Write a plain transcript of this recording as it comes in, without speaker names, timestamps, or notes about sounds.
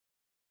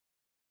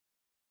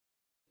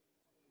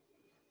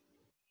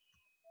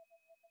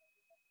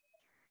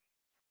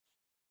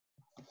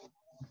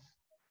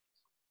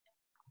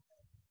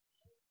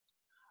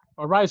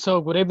All right, so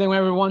good evening,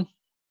 everyone.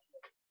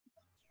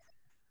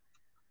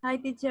 Hi,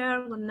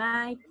 teacher. Good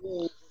night.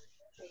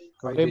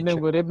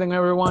 Good evening,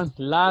 everyone.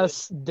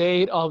 Last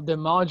day of the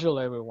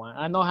module, everyone.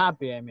 I'm not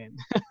happy, I mean.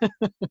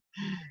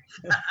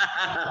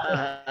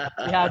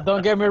 Yeah,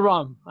 don't get me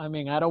wrong. I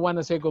mean, I don't want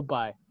to say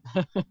goodbye.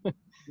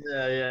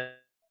 Yeah.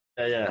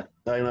 I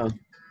know.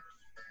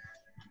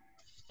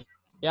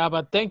 Yeah,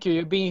 but thank you.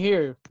 You've been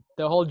here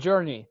the whole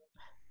journey.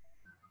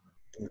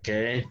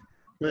 Okay.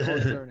 The whole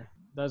journey.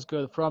 That's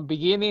good. From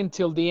beginning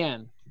till the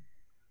end.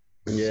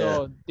 Yeah.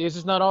 So this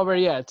is not over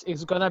yet.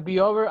 It's going to be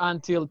over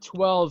until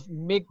 12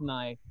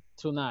 midnight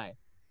tonight,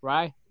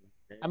 right?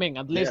 I mean,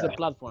 at least the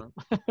platform.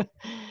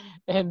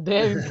 And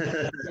then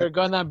you're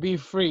going to be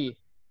free.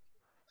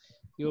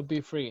 You'll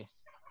be free.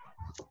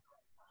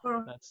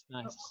 That's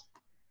nice.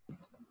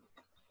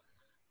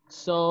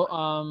 So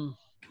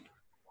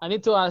I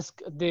need to ask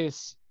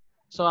this.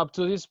 So up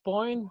to this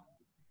point,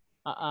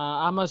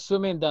 I'm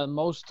assuming that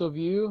most of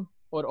you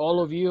or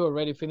all of you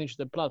already finished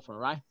the platform,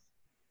 right?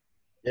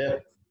 Yeah.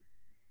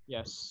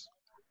 Yes.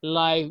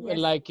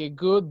 Like a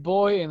good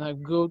boy and a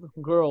good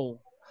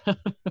girl.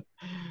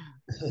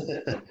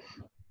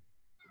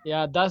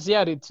 Yeah, that's the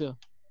attitude.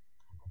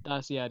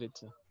 That's the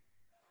attitude.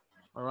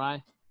 All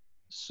right.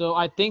 So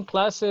I think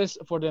classes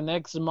for the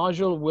next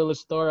module will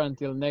start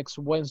until next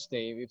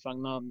Wednesday, if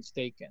I'm not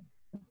mistaken.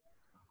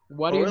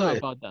 What do you know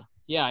about that?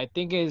 Yeah, I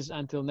think it's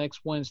until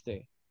next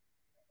Wednesday.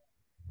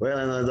 Well,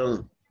 I don't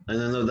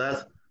know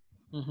that.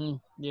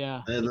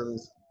 Yeah. I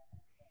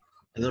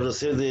don't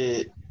receive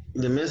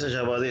the message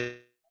about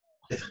it.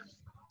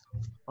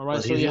 All right,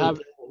 But so you have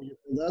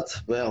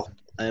that. Well,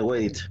 I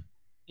wait.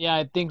 Yeah,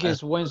 I think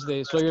it's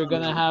Wednesday. So you're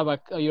gonna have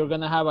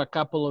a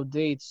couple of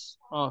dates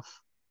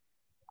off,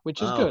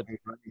 which is good. Okay,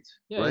 right.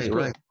 Yeah, it's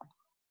good.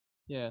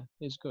 Yeah,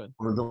 it's good.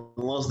 Or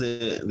lost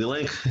the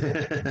link.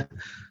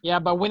 Yeah,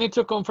 but we need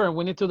to confirm.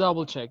 We need to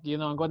double check. You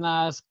know, I'm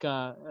gonna ask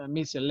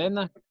Miss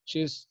Elena.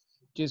 She's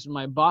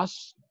my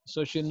boss,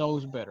 so she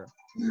knows better,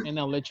 and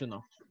I'll let you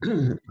know.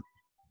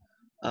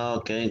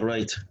 Okay,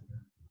 great.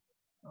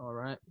 All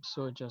right.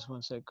 So just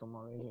one second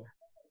over here.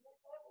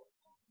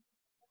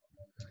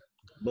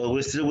 But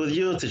we're still with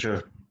you,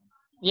 teacher.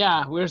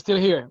 Yeah, we're still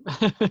here.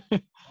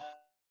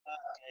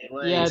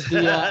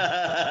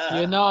 Yeah,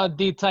 you know,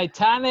 the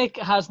Titanic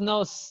has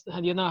no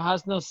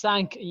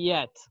sank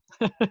yet.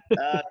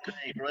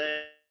 Okay,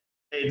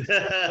 great.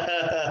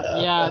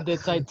 Yeah, the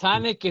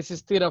Titanic is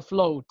still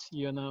afloat,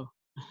 you know.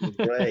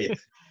 Great.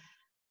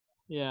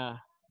 Yeah.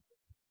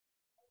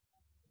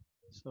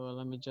 So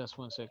let me just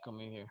one second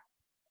in here.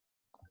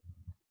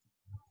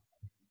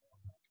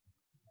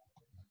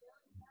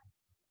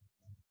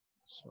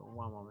 So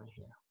one moment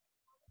here.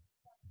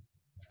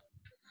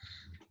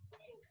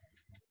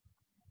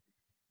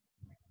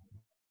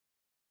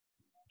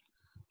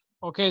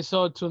 Okay,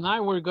 so tonight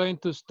we're going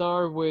to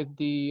start with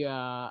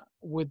the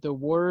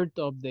word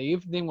of the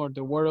evening or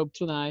the word of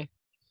tonight.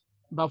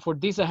 But for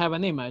this, I have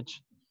an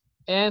image,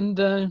 and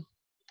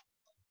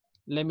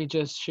let me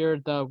just share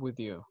that with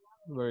you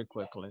very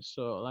quickly.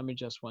 So let me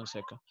just one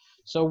second.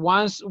 So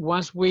once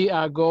we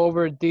go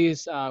over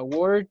this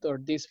word or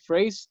this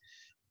phrase,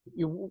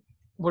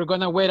 we're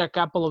gonna wait a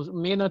couple of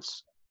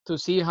minutes to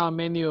see how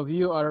many of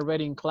you are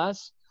already in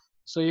class,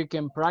 so you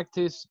can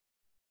practice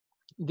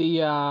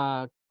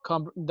the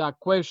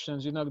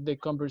questions, you know, the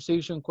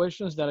conversation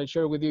questions that I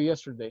shared with you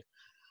yesterday,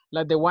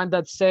 like the one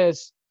that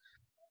says,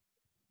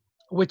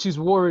 which is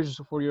worse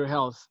for your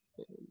health?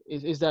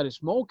 Is that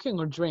smoking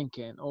or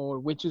drinking? Or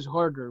which is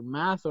harder,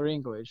 math or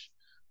English?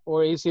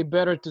 Or is it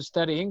better to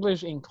study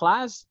English in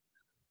class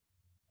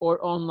or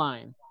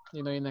online?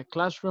 You know, in a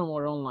classroom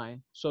or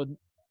online? So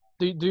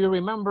do you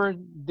remember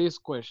these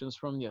questions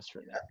from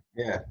yesterday?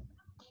 Yeah.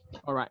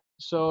 All right,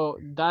 so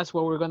that's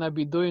what we're gonna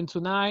be doing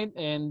tonight.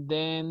 And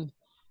then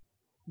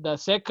the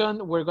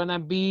second, we're gonna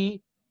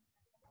be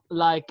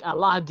like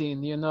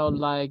Aladdin, you know,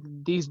 like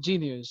this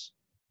genius,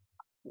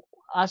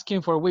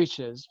 asking for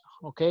wishes,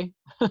 okay?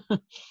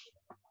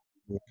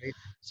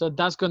 So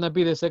that's gonna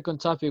be the second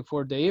topic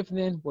for the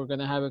evening. We're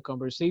gonna have a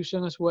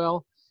conversation as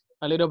well,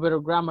 a little bit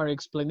of grammar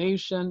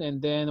explanation,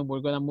 and then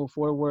we're gonna move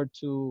forward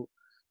to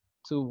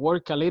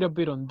work a little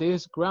bit on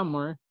this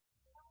grammar.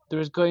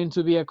 There's going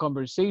to be a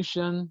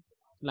conversation,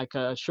 like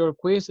a short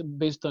quiz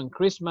based on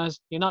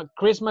Christmas. You know,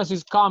 Christmas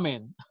is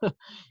coming.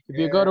 If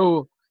you go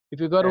to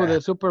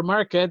the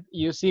supermarket,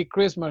 you see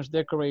Christmas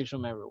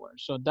decoration everywhere.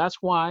 So that's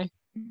why,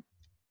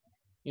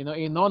 you know,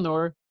 in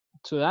honor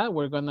to that,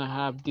 we're gonna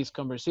have this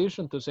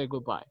conversation to say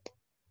goodbye,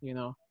 you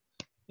know,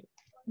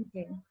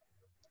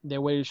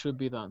 the way it should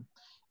be done.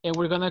 And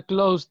we're gonna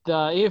close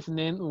the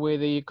evening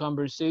with a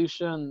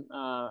conversation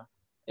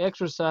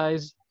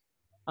exercise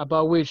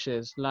about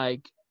wishes.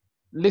 Like,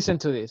 listen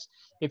to this.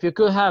 If you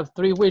could have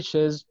 3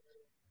 wishes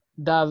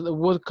that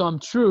would come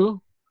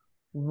true,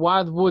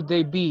 what would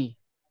they be?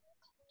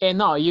 And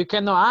no, you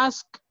cannot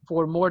ask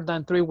for more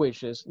than 3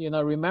 wishes. You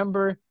know,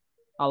 remember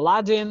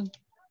Aladdin,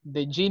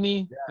 the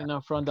genie, you know,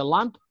 from the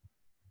lamp.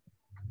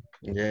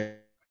 Yeah.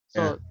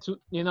 So,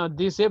 you know,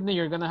 this evening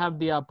you're gonna have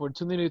the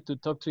opportunity to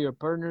talk to your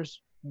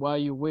partners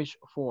what you wish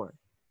for.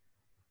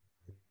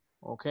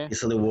 Okay.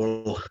 It's on the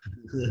world.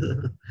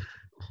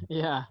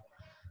 Yeah.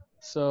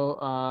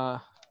 So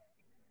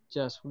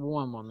just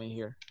one moment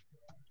here.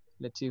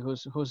 Let's see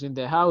who's in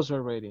the house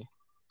already.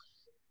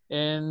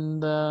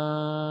 And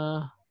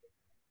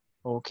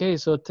okay,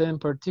 so 10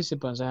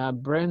 participants. I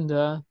have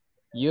Brenda,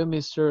 you,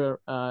 Mr.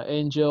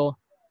 Angel,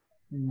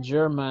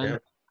 German, Yeah.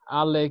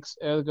 Alex,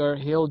 Edgar,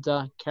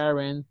 Hilda,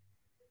 Karen.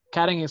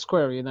 Karen is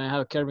square, you know, I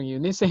have Karen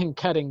Eunice and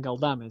Karen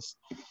Galdames.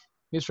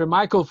 Mr.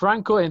 Michael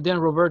Franco, and then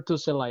Roberto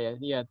Zelaya.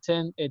 Yeah,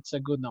 10, it's a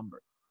good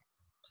number.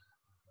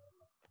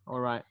 All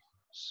right,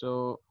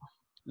 so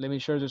let me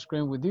share the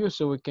screen with you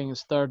so we can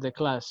start the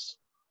class.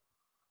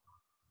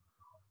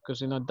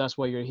 Because, you know, that's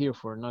what you're here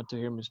for, not to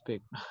hear me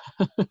speak.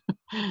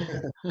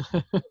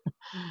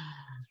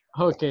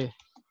 Okay.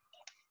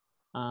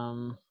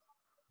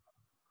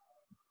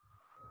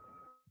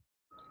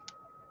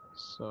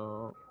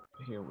 So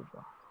here we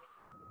go.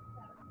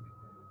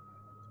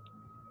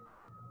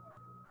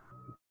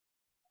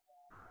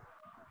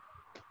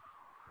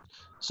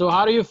 So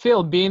how do you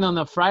feel being on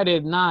a Friday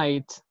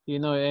night, you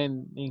know,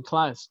 in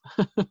class?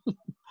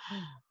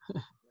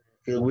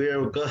 Feel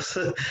weird because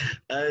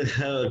I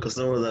have a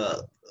customer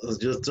that was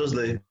just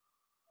Tuesday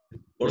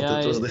or to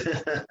Yeah,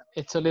 Tuesday.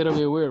 it's a little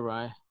bit weird,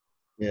 right?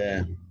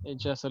 Yeah.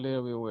 It's just a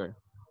little bit weird.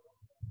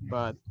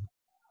 But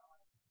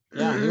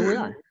yeah, here we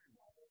are.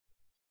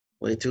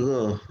 Way to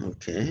go.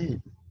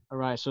 Okay. All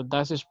right, so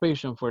that's the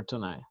expression for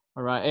tonight.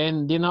 All right,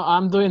 and you know,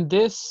 I'm doing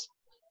this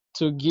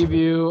to give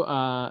you,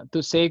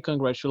 to say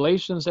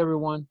congratulations,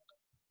 everyone,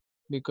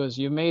 because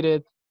you made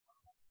it.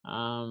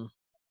 Um,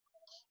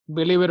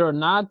 believe it or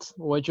not,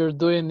 what you're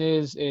doing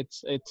is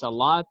it's a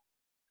lot,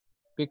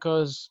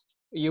 because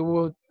you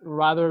would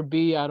rather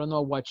be, I don't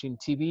know, watching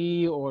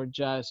TV or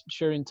just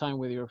sharing time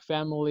with your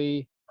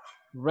family,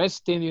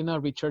 resting, you know,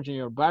 recharging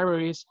your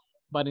batteries.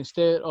 But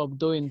instead of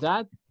doing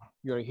that,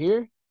 you're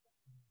here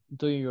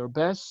doing your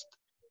best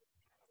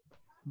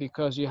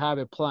because you have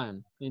a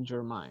plan in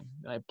your mind,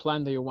 a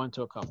plan that you want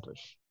to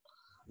accomplish.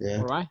 Yeah.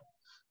 All right.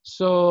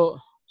 So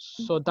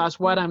that's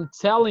what I'm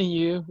telling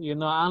you. You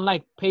know, I'm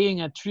like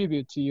paying a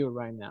tribute to you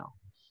right now.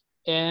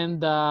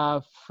 And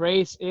the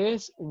phrase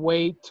is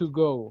way to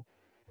go.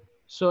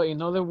 So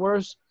in other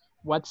words,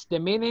 what's the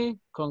meaning?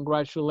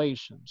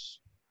 Congratulations.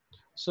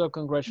 So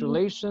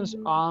congratulations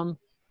on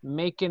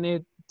making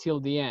it till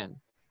the end.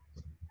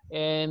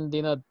 And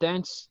you know,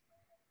 thanks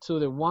to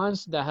the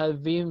ones that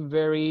have been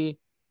very,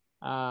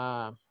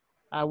 I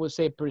would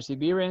say,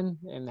 persevering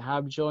and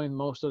have joined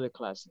most of the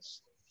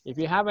classes. If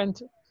you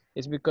haven't,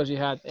 it's because you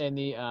had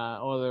any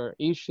other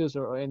issues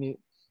or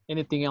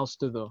anything else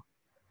to do.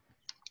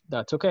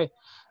 That's okay.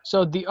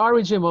 So the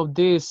origin of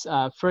this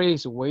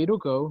phrase "way to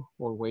go"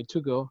 or "way to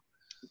go"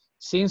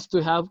 seems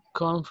to have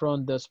come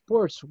from the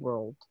sports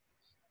world.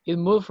 It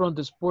moved from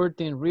the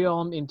sporting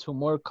realm into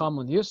more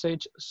common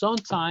usage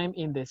sometime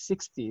in the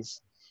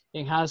 60s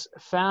and has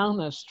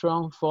found a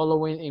strong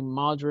following in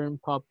modern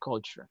pop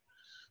culture.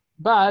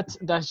 But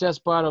that's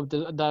just part of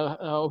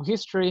the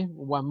history.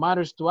 What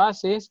matters to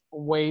us is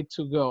way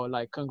to go,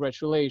 like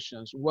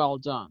congratulations, well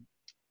done.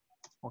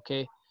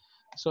 Okay,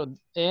 so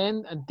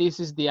and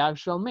this is the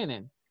actual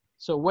meaning.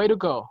 So way to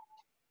go.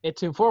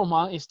 It's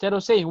informal. Instead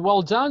of saying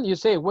well done, you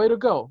say way to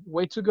go,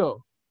 way to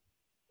go.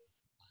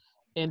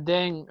 And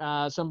then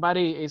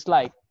somebody is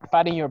like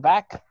patting your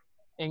back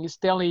and is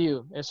telling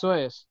you, eso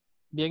es,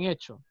 bien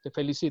hecho, te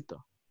felicito.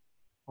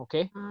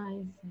 Okay?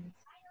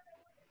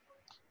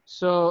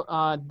 So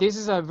this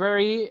is a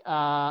very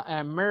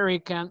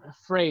American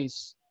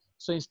phrase.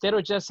 So instead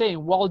of just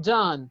saying, well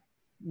done,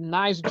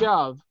 nice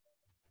job,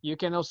 you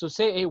can also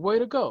say, hey, way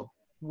to go,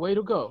 way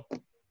to go.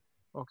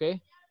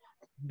 Okay?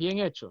 Bien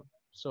hecho.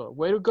 So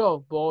way to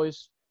go,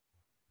 boys.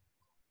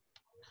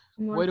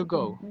 Way to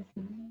go.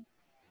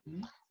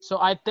 So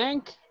I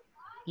think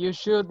you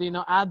should, you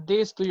know, add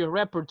this to your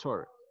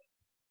repertoire,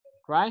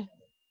 right?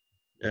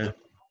 Yeah.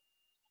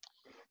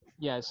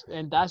 Yes,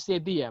 and that's the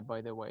idea,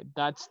 by the way.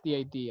 That's the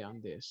idea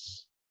on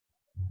this.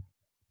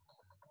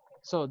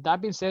 So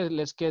that being said,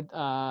 let's get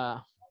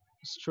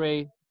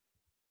straight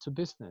to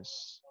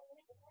business.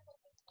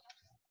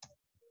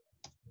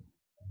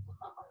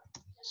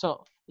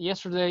 So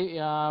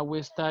yesterday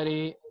we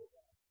studied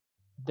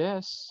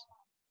this,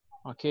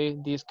 okay,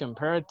 these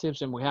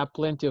comparatives, and we have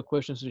plenty of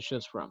questions to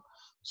choose from.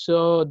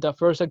 So the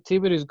first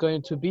activity is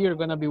going to be, you're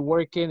going to be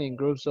working in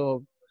groups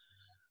of,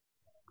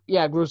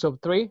 groups of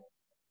 3.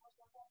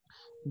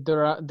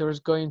 There's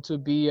going to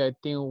be, I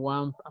think,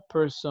 one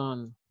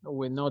person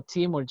with no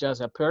team or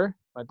just a pair,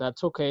 but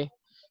that's okay.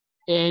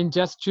 And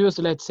just choose,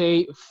 let's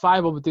say,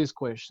 5 of these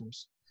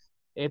questions.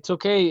 It's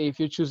okay if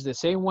you choose the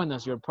same one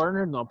as your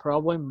partner, no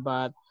problem.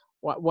 But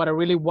what I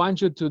really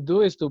want you to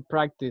do is to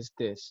practice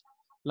this.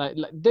 Like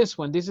this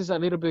one, this is a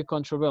little bit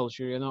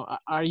controversial, you know.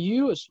 Are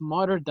you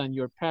smarter than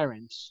your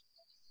parents?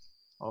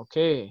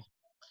 Okay.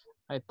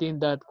 I think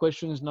that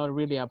question is not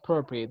really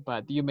appropriate,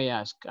 but you may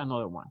ask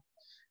another one.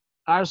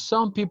 Are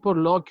some people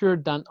luckier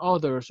than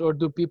others, or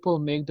do people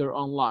make their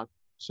own luck?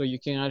 So you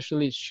can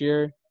actually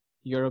share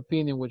your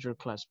opinion with your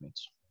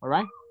classmates. All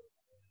right?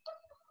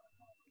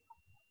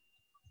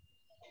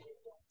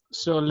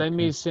 So let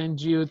me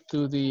send you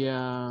to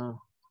the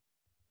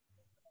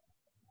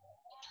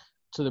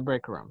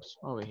break rooms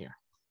over here.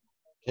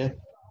 Okay.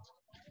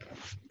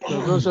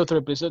 So go so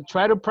through, please. So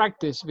try to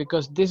practice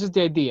because this is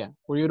the idea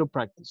for you to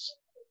practice.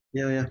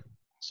 Yeah.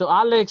 So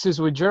Alex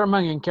is with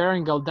German and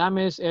Karen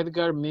Galdames,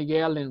 Edgar,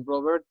 Miguel, and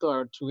Roberto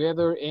are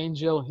together.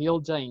 Angel,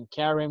 Hilda, and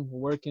Karen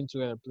working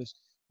together, please.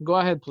 Go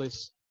ahead,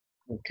 please.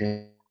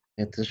 Okay,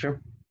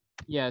 teacher.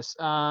 Yes,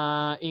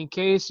 in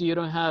case you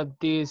don't have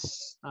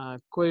these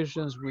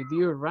questions with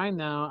you right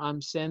now,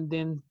 I'm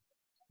sending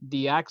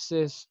the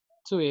access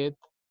to it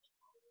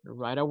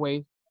right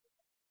away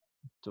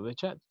to the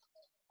chat.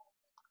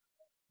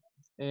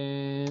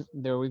 And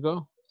there we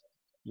go.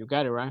 You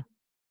got it, right?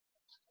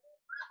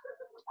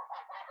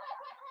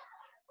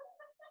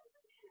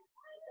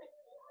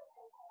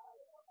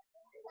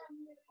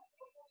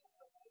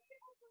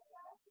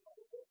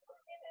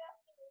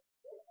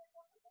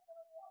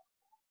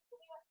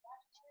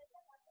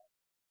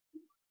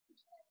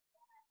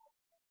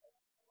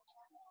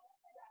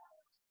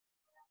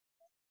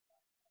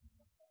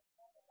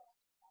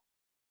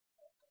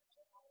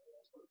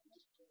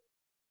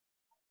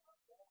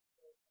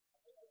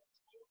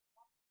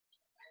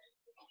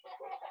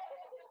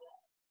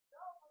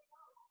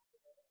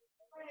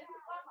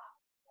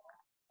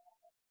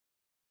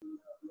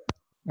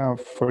 Now,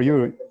 for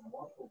you,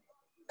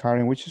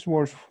 Karen, which is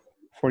worse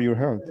for your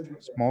health,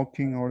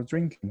 smoking or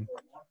drinking?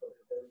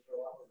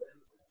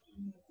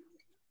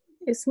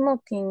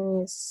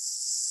 Smoking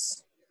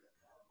is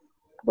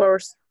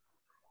worse.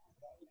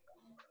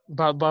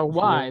 But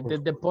why?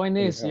 The point for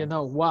your is, you health.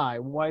 know, why?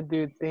 Why do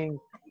you think,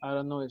 I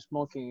don't know,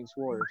 smoking is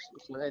worse?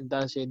 So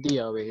that's the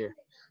idea over here.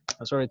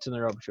 I'm sorry to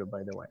interrupt you,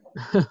 by the way.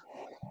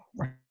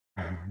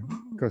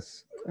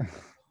 Because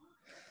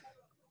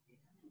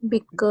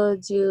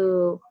Because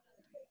you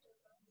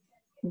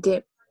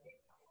the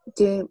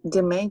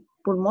make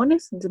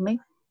pulmones, the make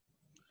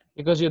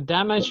Because you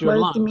damage your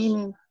what is the lungs.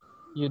 meaning?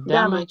 You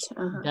damage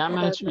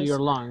Damage your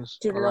lungs.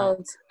 your All right.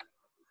 lungs.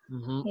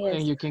 Yes.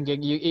 And you can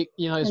get you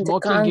know, And the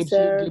smoking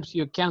cancer. gives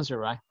you cancer,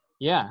 right?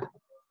 Yeah.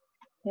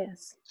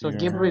 Yes. So Yeah.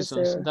 give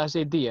reasons. Cancer. That's the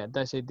idea.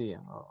 That's the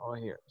idea over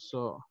here.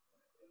 So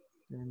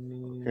let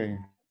me. okay,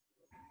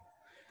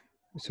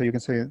 so you can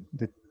say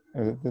that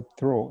the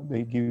throat,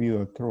 they give you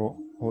a throat,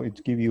 or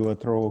it give you a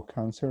throat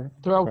cancer.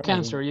 Throat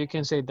cancer, you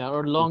can say that,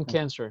 or lung Okay.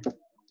 cancer.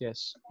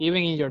 Yes.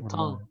 Even in your Or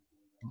tongue.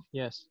 lung.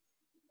 Yes.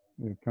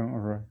 You can, all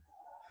right.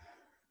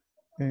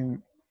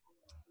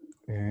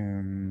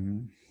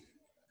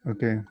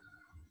 Okay.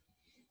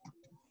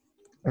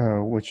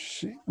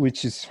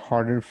 Which is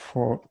harder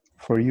for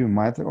you,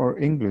 math or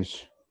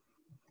English?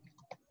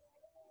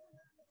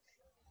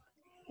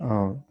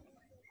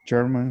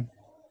 German,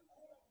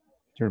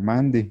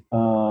 Germandi.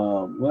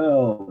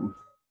 Well,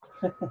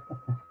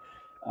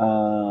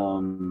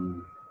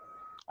 um,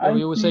 So I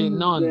you would say think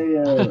none. they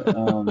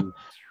are.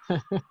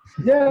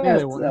 Yes,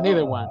 Neither one.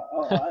 Neither one.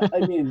 I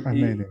mean,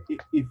 Neither.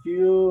 if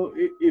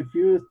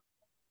you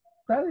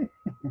study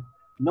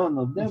none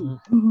of them,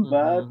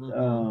 but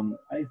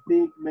I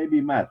think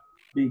maybe math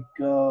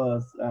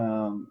because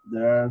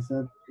there are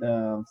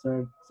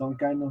some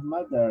kind of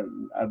math that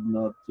are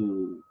not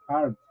too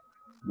hard,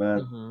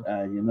 but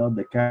you know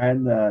the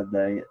kind that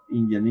the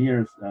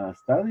engineers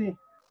study,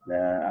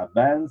 the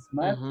advanced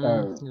math Like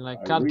are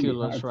really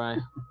calculus, hard. right?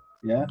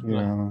 Yeah.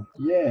 Yeah.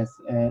 Yes,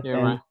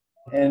 You're right.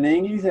 and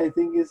English I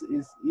think is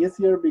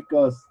easier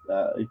because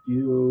if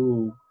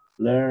you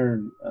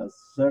learn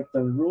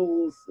certain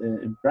rules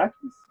in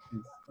practice,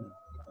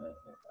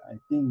 I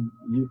think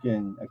you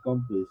can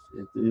accomplish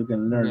it. You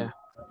can learn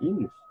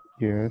English.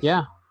 Yes.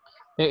 Yeah.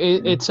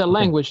 It's a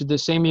language. The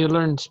same you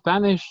learn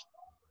Spanish.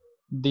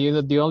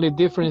 The only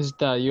difference is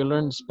that you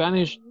learn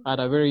Spanish at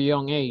a very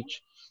young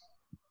age.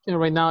 And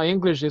right now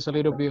English is a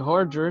little bit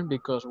harder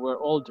because we're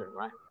older,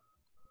 right?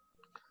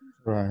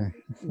 Right.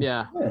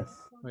 Yeah. Yes.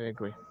 I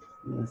agree.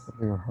 Yes. A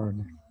little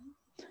harder.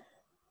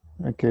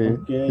 Okay.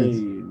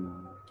 Okay.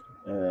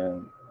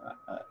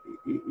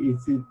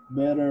 Is it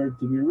better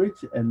to be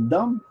rich and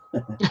dumb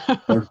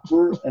or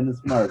poor and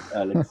smart,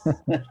 Alex?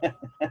 You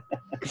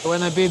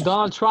want to be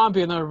Donald Trump,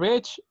 you know,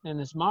 rich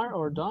and smart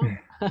or dumb?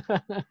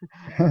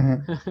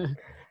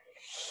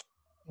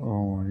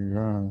 Oh my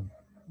God.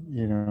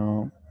 You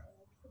know,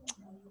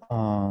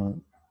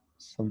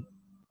 so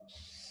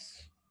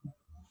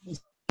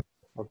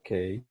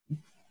Okay.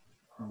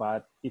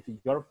 But if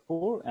you're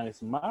poor and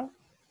smart,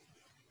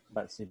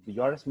 but if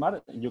you are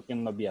smart, you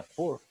cannot be a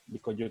poor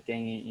because you can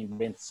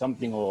invent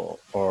something or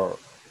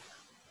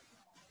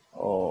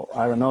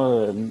I don't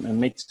know,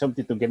 make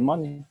something to get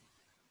money.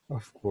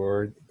 Of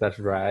course, that's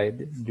right.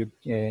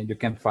 You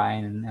can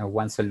find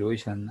one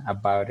solution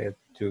about it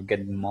to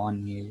get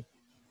money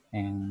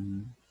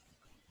and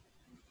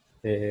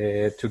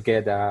to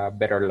get a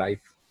better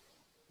life.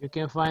 You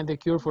can find the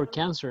cure for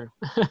cancer.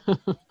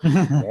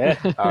 Yeah.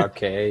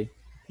 Okay.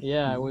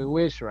 Yeah, we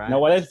wish, right? Now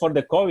what is for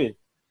the COVID?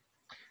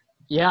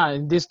 Yeah,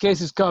 in this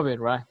case it's COVID,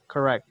 right?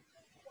 Correct.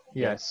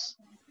 Yes.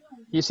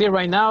 You see,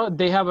 right now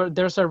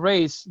there's a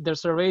race.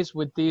 There's a race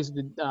with these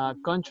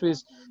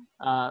countries,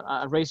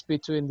 a race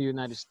between the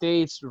United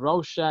States,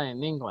 Russia,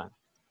 and England.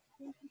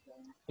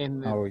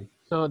 And Oh,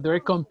 so they're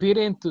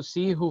competing to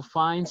see who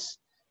finds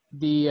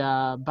the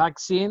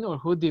vaccine or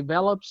who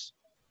develops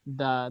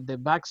the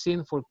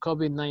vaccine for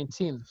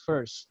COVID-19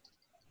 first.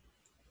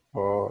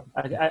 oh,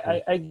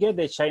 I get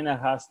that China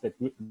has the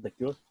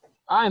cure.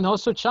 And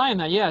also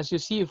China, yes. You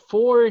see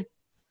four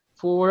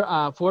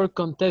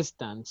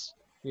contestants,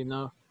 you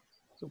know,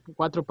 so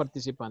cuatro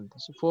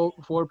participantes,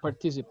 four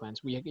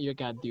participants. You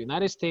got the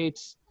United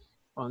States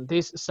on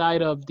this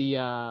side of the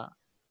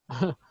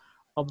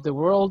of the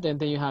world, and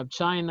then you have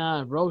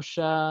China,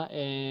 Russia,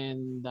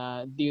 and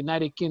the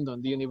United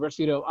Kingdom, the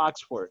University of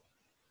Oxford.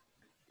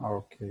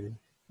 okay.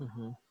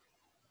 Mhm.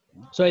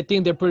 So I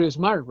think they're pretty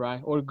smart,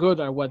 right? Or good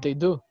at what they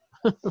do.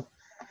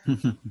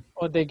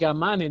 Or they got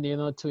money, you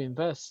know, to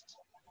invest.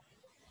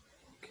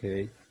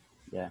 Okay.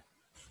 Yeah.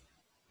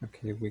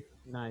 Okay, we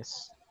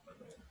Nice.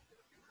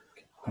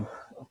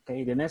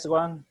 Okay, the next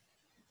one.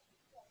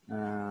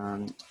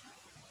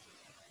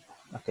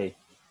 Okay.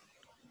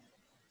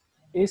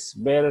 It's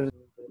better.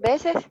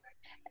 Veces.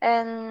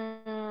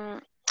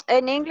 And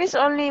in English,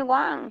 only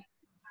one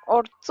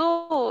or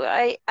two.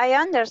 I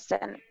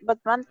understand, but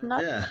one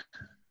not. Yeah.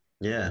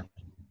 Yeah.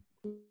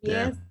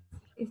 Yes,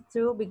 it's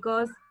true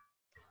because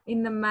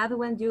in the math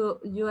when you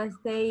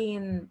stay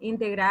in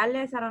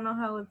integrales, I don't know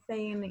how to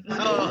say in English.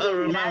 Oh, I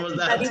remember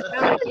That is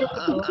very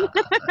useful.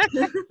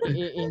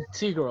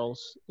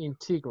 Integrals.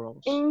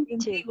 Integrals.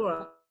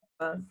 Integrals.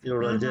 You're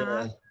right,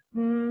 yeah.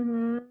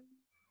 Mm-hmm.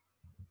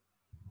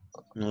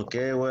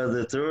 Okay, well,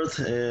 the third,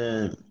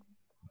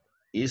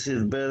 is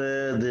it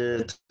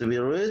better to be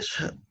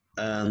rich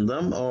and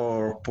dumb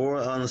or poor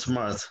and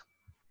smart?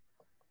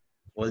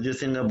 What do you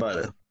think about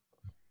it?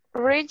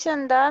 Rich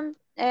and dumb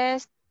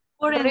is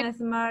Poor and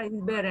smart is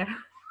better.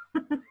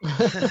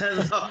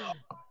 No.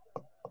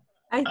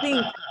 I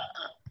think.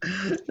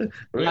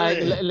 Like,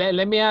 Really?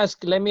 let me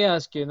ask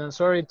you, and I'm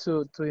sorry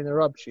to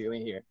interrupt you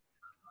in here.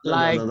 No,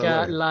 Like, don't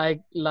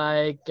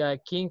worry.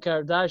 Kim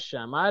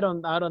Kardashian. I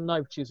don't know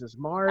if she's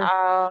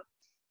smart,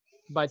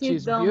 but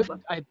She's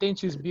dumb. I think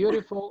she's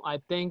beautiful. I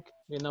think,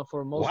 you know,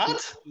 for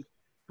most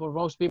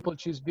people,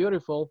 she's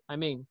beautiful. I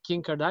mean,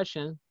 Kim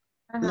Kardashian.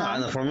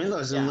 No, for me, no,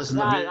 it's Yeah.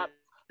 not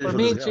For beautiful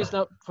me, as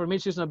girl.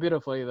 she's not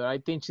beautiful either. I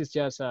think she's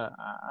just I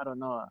don't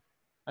know,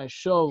 a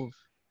show.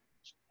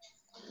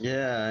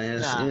 Yeah,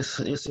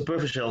 it's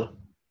superficial.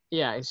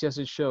 Yeah, it's just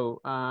a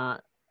show.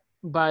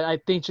 But I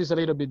think she's a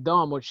little bit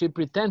dumb, or she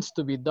pretends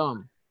to be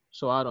dumb.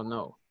 So I don't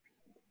know.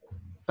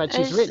 But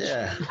she's rich.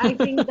 Yeah. I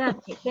think that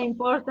the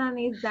important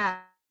is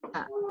that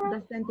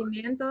the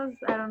sentimientos,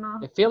 I don't know.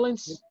 The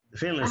feelings? The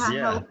feelings,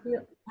 yeah.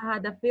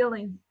 The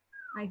feelings,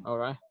 All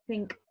right.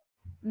 think.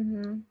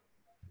 Mm-hmm.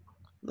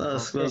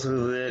 That's because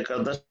the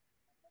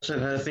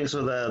Kardashian, I think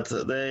so that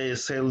they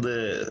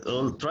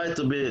or try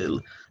to be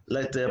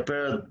like the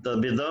pair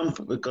that be dumb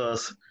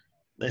because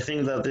they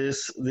think that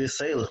this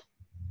sale.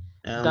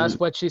 That's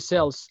what she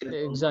sells.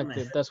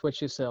 Exactly. That's what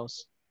she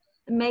sells.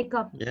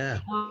 Makeup. Yeah.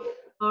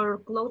 Or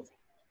clothes.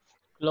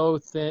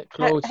 Clothes.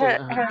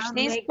 Her sister.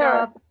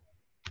 Makeup.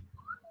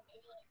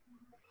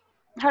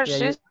 Her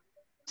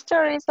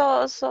sister is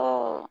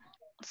also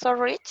so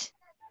rich.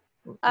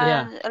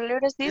 And a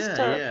little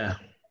sister. Yeah.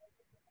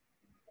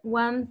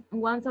 One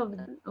of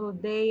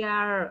they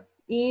are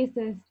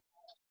the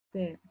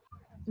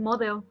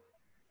model.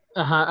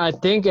 I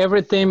think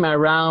everything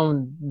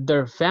around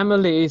their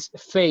family is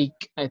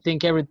fake. I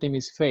think everything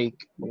is fake,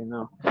 you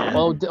know.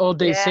 All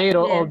they say,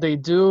 all they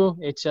do,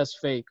 it's just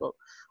fake.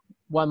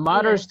 What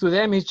matters to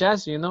them is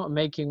just, you know,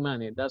 making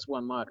money. That's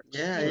what matters.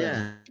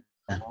 Yeah.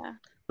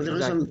 But the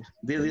Exactly.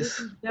 reason this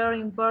is very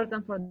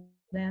important for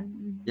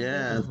them.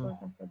 Yeah.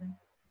 Important for them.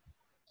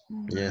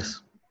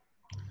 Yes.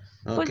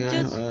 Could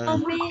Okay. you tell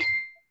me?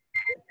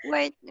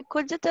 Wait.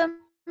 Could you tell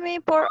me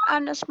por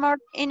and smart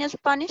in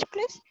Spanish,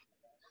 please?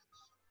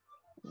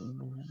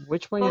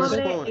 Which one you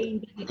said?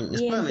 En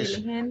Spanish.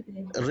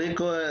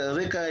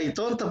 Rica y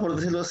tonta, por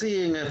decirlo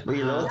así,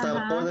 y la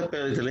otra pobre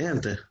pero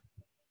inteligente.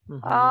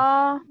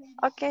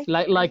 Okay.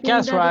 Like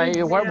us, right?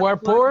 We're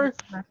poor,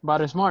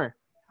 but smart.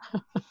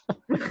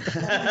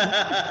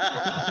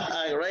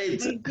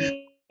 Right. I think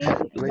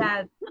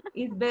that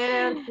it's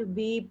better to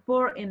be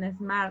poor and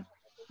smart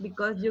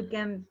because you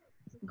can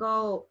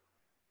go.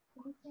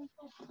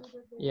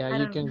 Yeah,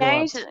 you can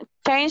go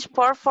change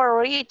poor for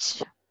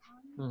rich.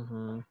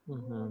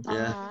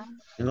 Yeah.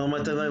 No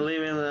matter I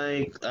live in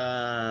like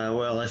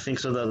well, I think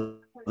so that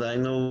I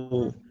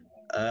know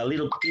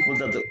little people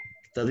that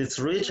it's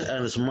rich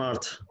and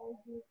smart.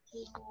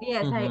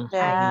 Yes,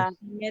 I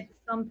get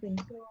something.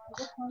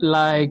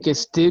 Like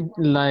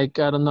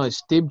I don't know,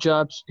 Steve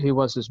Jobs, he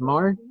was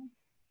smart.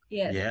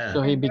 Yes. Yeah.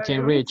 So he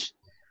became rich.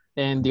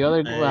 And the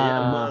other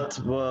but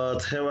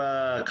have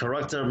a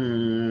character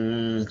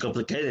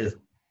complicated.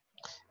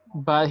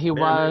 But he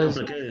was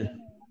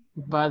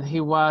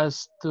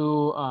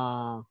too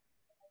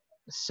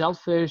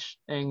selfish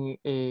and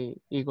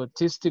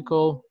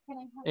egotistical,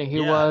 and he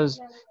Yeah.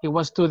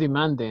 was too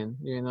demanding,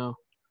 you know.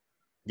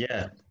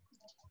 Yeah.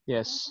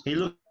 Yes. He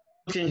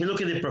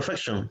looking the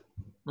perfection.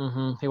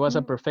 He was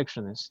a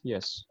perfectionist.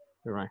 Yes,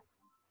 you're right.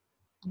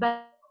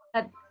 But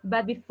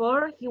but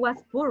before he was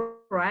poor,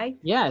 right?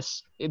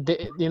 Yes,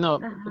 you know,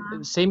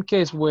 same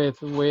case with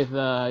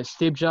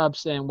Steve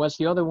Jobs, and what's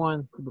the other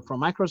one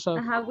from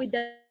Microsoft? With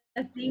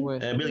the thing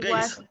With he Bill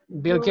was Gates.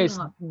 Bill growing Gates.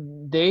 up.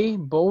 They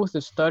both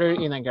started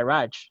in a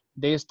garage.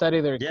 They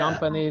started their Yeah.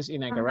 companies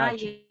in a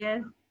garage.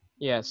 Yes.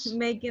 Yes,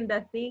 Making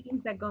the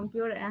things, the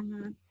computer.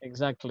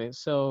 exactly.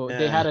 So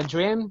they Yeah. had a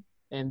dream,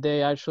 and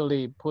they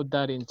actually put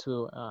that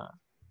into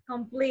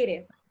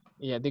Completed.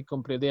 yeah,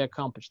 they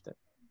accomplished it.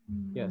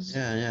 Yes.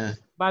 Yeah. Yeah.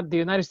 But the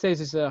United States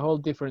is a whole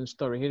different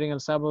story. Here in El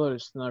Salvador,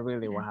 it's not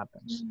really what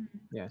happens.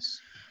 Yes,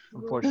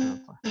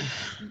 unfortunately.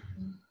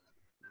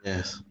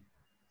 Yes.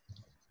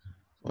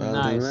 Well, the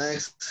Nice.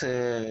 next,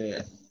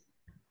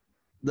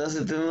 does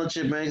the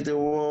technology make the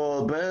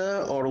world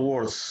better or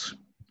worse?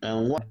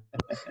 And why?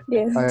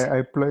 Yes.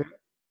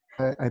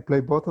 I play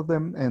both of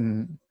them,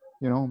 and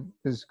you know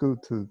it's good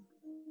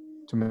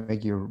to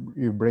make your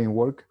brain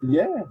work.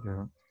 Yeah.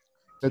 Yeah,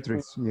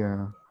 Tetris.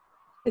 Yeah.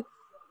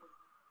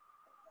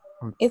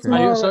 It's Okay.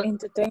 more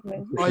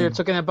entertainment. Oh,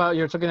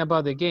 you're talking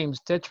about the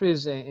games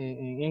Tetris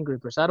and Angry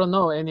Birds. I don't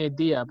know any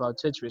idea about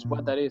Tetris.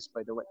 What that is,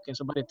 by the way. Can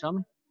somebody tell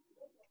me?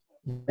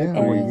 Yeah,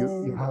 well, And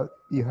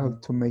you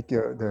have to make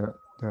the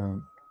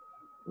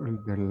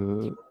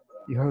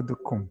you have to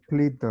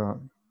complete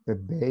the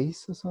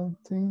base or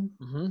something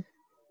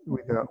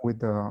with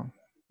the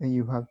and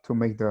you have to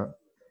make the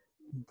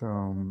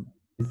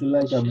it's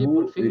like a shape or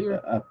move,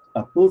 figure.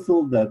 a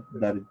puzzle that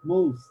it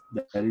moves,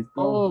 that is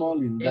not Oh,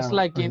 falling it's down.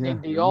 like in the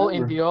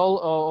Remember?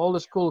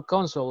 old school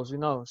consoles, you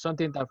know,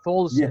 something that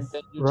falls and Yes.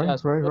 then you right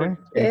just put it.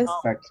 yes,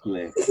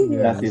 Exactly.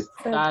 That's yes. it.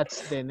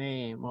 That's the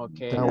name.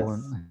 Okay. that Yes.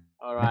 one.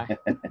 All right.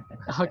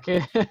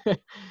 Okay.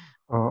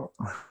 Oh,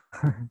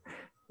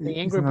 The it's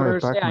Angry not a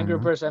Birds. Yeah, Pac-Man, Angry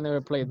no? Birds. I never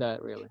played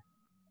that really,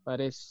 but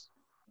it's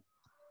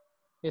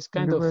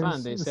kind Angry of fun.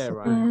 Birds They is say,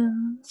 right?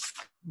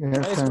 yeah,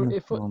 But it's kind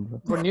of for, fun,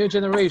 but for new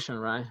generation,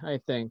 right? I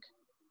think.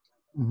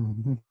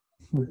 mhm.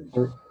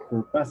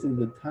 For passing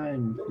the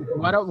time.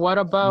 What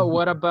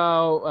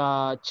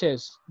about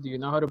chess? Do you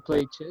know how to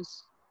play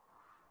chess?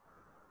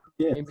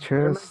 Yes. Maybe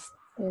German? Chess.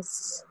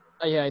 Yes.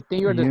 Yeah, I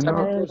think you're the You type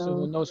I of know, don't person who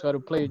know. knows how to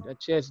play a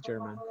chess,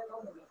 German.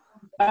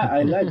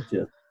 I like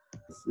chess.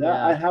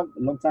 Yeah, I Yeah. have a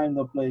long time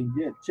not playing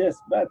chess,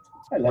 but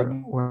I like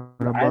it. what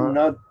I'm about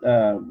not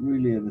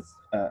really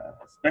a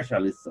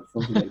specialist or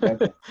something like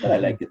that, but I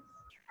like it.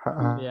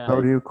 Yeah.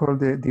 how do you call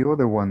the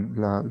other one?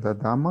 La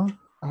Dama?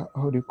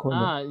 How do you call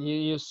that?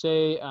 You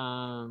say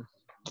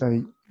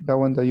That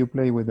one that you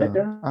play with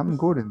Checkers? I'm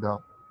good in that.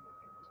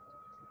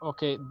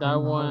 okay, I that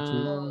don't know how to.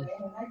 one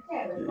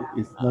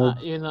It's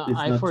not. you know, It's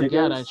I not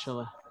forgot checkers,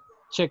 actually.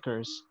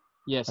 Checkers.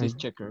 Yes, it's I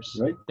checkers.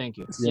 right? Thank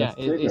you. Yes, Yeah,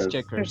 it's checkers.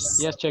 checkers. Yes.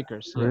 Yes,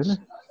 checkers. really? Yes.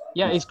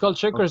 Yeah, it's called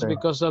checkers Okay.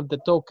 because of the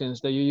tokens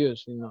that you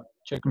use, you know,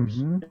 checkers.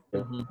 Mm-hmm.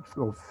 hmm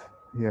So,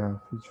 yeah.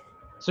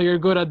 So you're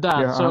good at that.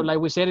 Yeah, So like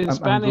we said in I'm good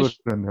Spanish,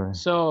 in that.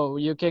 so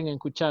you can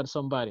escuchar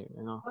somebody,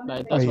 you know.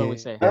 Like Oh that's what we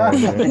say. yeah,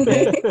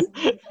 yeah.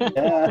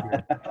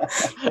 Yeah.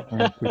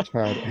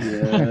 Escuchar.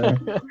 Yeah.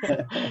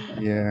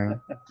 Yeah.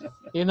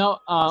 You know,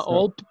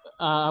 So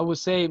I would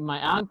say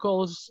my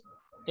uncles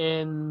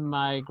and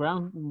my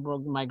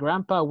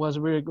grandpa was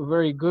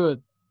very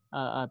good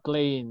at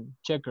playing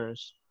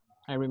checkers.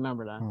 I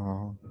remember that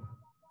oh,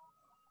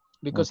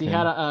 because he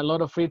had okay. a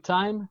lot of free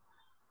time,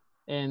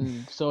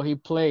 and so he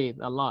played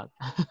a lot.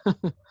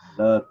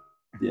 But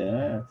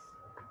yes.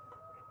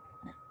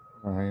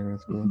 All right,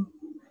 that's good.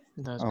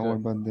 That's What good.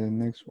 about the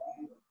next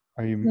one?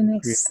 Are The you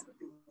next.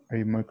 are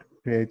you more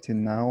creative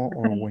now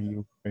or when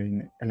you were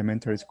in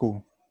elementary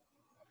school?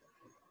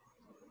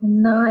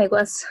 No, I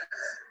was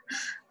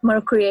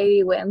more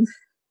creative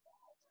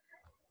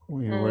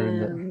When you were in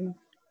the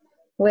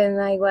when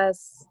I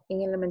was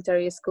in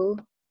elementary school.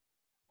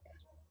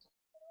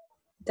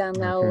 Than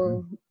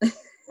now,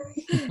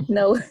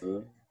 no.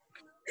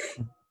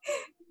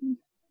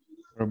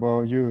 What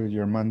about you,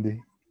 your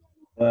Mandy?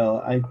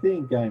 Well, I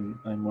think I'm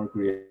more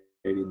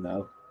creative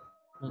now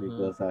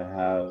because I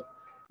have,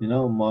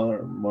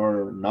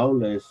 more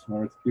knowledge,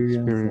 more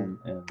experience,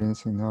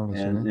 Experience and knowledge,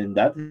 yeah. and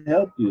that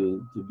helps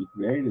you to be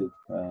creative.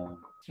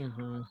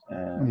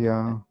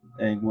 Yeah.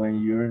 And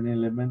when you're in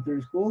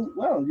elementary school,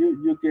 well,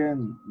 you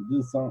can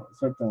do some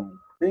certain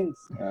things,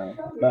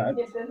 but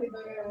with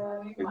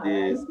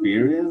the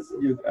experience,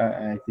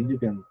 I think you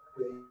can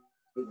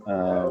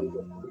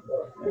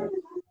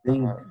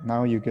think.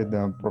 Now you get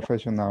the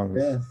professional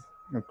Yes.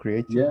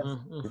 creative. Yes.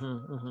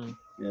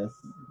 Yes.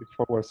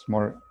 Before was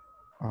more.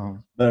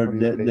 But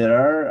there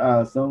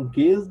are some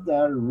kids that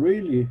are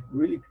really,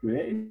 really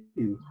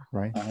creative.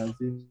 Right. I have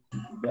seen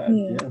that.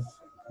 Yeah. Yes.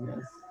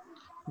 Yes.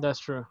 That's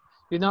true.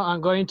 You know,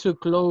 I'm going to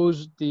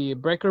close the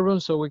breaker room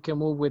so we can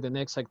move with the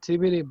next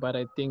activity, but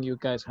I think you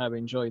guys have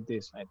enjoyed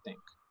this, I think.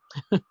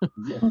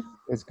 Yes.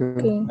 It's good.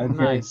 Okay. Okay.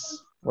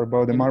 Nice. What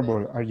about the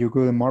marble? Are you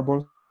good at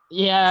marble?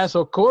 Yes,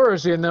 of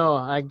course, you know,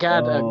 I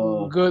got a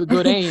Oh,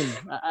 good aim.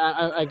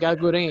 I got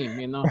good aim,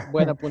 you know,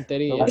 buena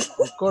punteria. That,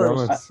 Of that course.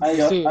 was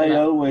You see, I like,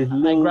 always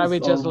I grab lose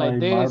it all just my like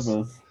this.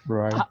 marbles.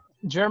 right.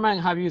 German,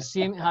 have you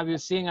seen,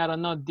 I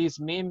don't know, this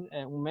meme,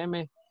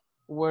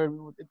 where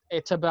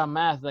it's about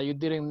math that you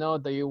didn't know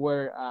that you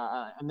were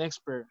an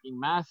expert in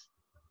math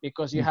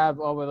because you have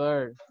over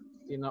there,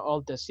 you know,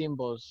 all the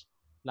symbols,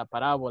 la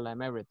parábola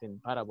and everything,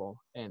 parable,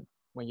 and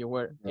when you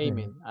were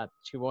aiming at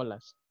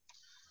chibolas,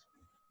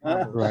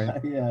 marbles.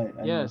 Right. Yeah,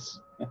 I know. Yes,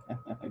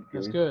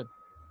 that's Okay. good.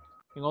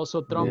 And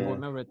also trompo Yeah.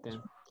 and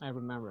everything. I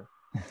remember.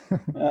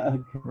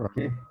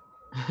 Okay.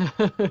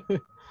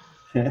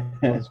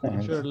 That's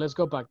nice. Sure, let's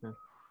go back then.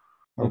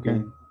 Okay.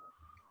 Okay.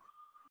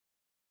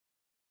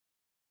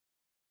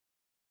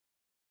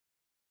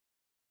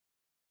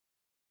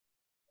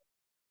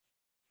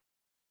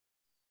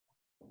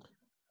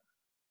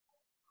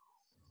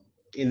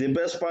 In the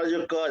best part,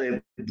 you got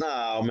it.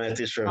 No, my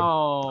teacher.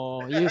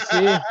 Oh, you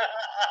see?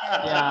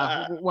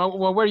 Yeah.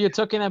 What were you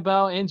talking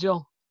about,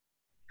 Angel?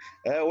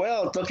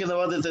 Well, talking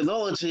about the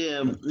technology,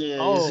 yeah, is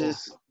Oh,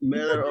 this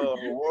better or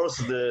worse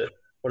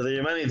for the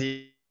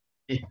humanity?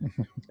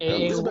 This is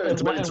and, very,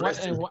 and very what and what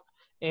interesting. and what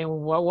and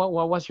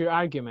what was your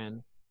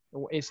argument?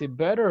 Is it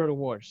better or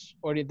worse,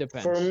 or it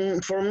For depends?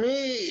 for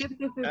me,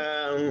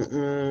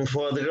 50-50.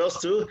 for the girls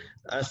too,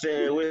 I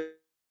think we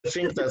think that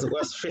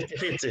was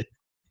 50-50.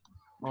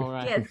 All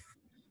right. Yes.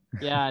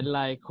 Yeah,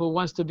 like who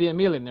wants to be a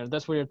millionaire?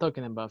 That's what you're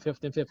talking about,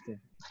 50-50.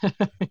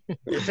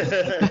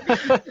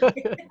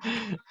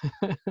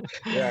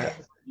 Yeah,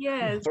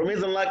 Yes. for me,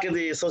 don't like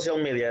the social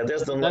media. I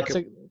just don't like That's it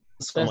a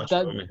so much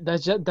for me.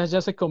 that's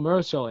just a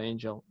commercial,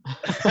 Angel.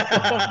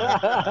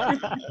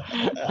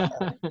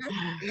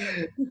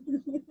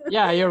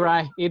 Yeah, you're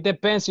right. It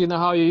depends, you know,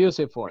 how you use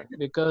it for.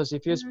 Because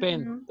if you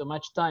spend Mhm. too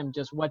much time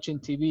just watching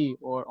TV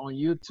or on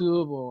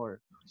YouTube or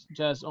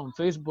just on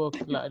Facebook,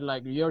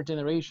 like your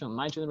generation,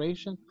 my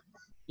generation,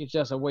 it's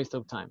just a waste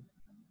of time.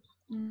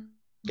 Mhm.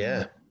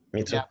 Yeah,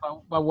 me too. Yeah,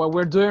 but what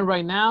we're doing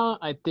right now,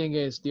 I think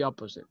is the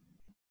opposite.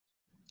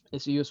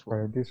 It's useful.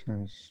 But this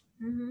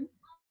Mhm.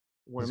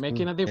 We're is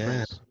making good. a Yeah.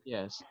 difference.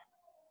 Yes.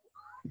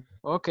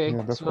 Okay.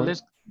 Yeah, So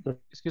let's.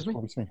 Excuse that's me.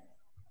 what we say.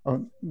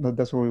 Oh,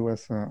 that's what we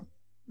was,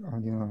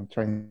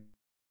 trying to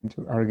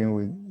argue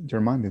with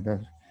Germany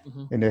that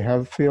Hmm. in the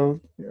health field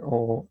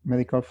or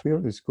medical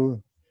field is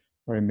good,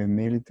 but in the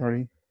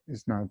military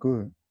it's not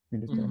good.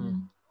 Military. Hmm.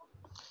 Mhm.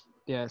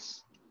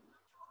 Yes.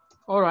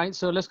 All right.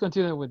 So let's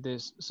continue with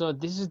this. So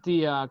this is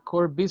the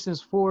core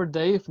business for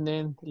the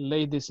evening,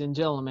 ladies and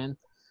gentlemen.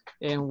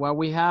 And what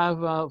we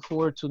have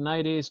for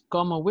tonight is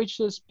common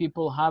wishes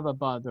people have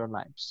about their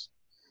lives.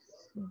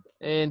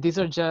 And these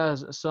are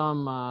just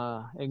some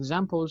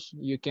examples.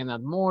 You can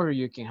add more,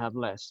 you can have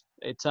less.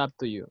 It's up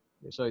to you.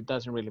 So it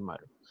doesn't really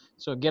matter.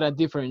 So get a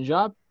different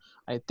job.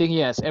 I think,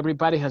 yes,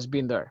 everybody has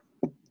been there.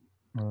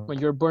 When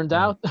you're burned Right.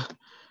 out,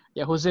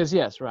 yeah, who says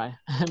yes, right?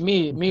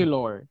 me,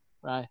 Lord,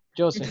 right?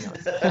 Yo, Señor.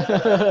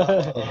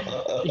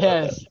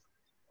 Yes.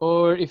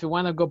 Or if you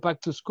want to go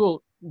back to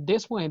school,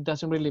 this one, it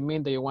doesn't really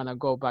mean that you want to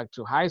go back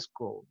to high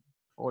school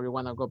or you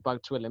want to go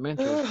back to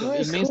elementary school.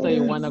 High It means that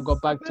you want to school, go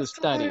back to best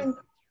study, time.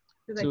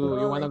 To the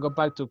you want to college. go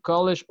back to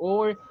college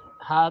or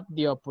have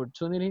the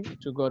opportunity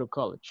to go to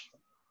college.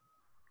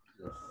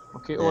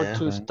 Okay, or Yeah.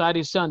 to Right.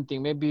 study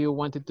something. Maybe you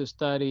wanted to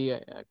study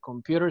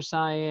computer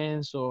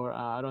science or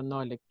I don't know,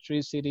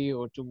 electricity,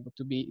 or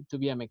to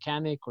be a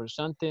mechanic or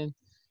something.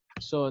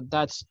 So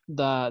that's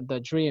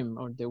the dream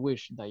or the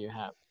wish that you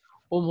have,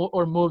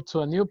 or move to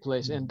a new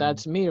place, and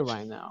that's me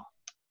right now.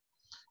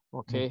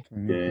 Move Okay, to a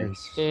new Okay.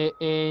 place.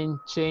 and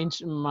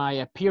change my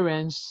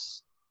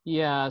appearance.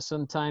 Yeah,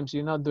 sometimes,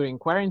 you know, during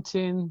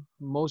quarantine,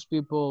 most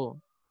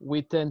people,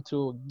 we tend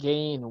to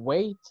gain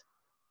weight,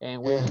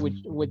 and Yeah.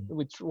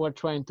 we're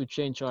trying to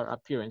change our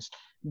appearance.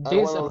 I'm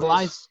This one of those.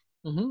 applies.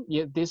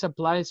 Yeah, this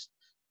applies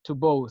to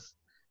both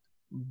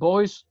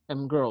boys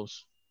and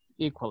girls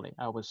equally,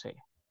 I would say.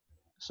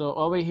 So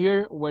over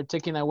here, we're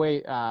taking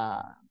away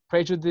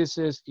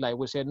prejudices. Like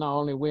we said, not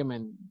only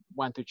women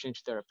want to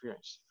change their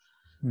appearance,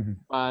 Mhm.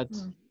 but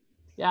Mm.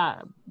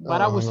 yeah,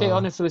 but I No, would say, no.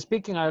 honestly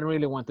speaking, I don't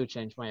really want to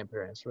change my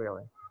appearance,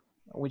 really.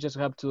 We just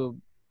have to,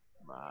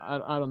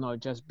 I don't know,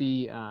 just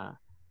be,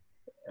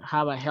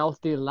 have a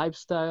healthy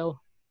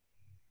lifestyle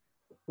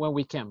when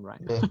we can,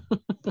 right? Yeah.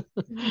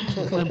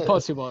 When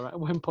possible, right?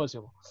 When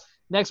possible.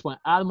 Next one,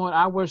 add more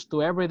hours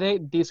to every day.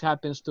 This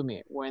happens to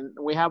me. When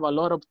we have a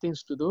lot of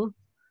things to do,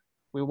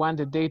 we want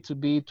the day to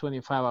be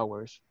 25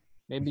 hours.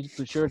 Maybe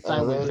to share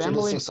time with Then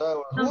family. 36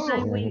 hours.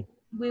 Sometimes Whoa.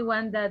 we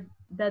want that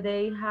the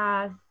day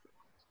has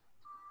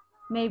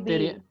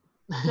 30, maybe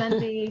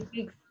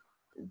 26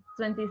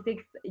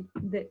 26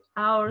 the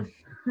hours.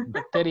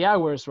 30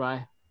 hours,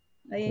 right?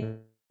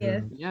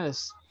 Yes.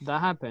 Yes, that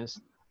happens.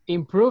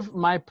 Improve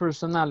my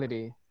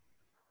personality.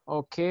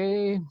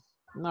 Okay,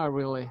 not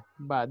really,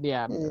 but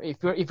yeah, Mm.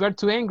 if you're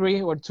too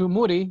angry or too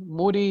moody,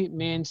 moody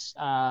means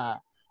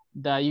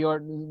that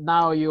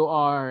now you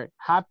are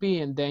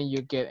happy and then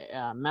you get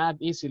mad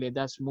easily.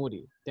 That's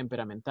moody,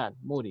 temperamental,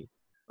 moody,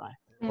 right?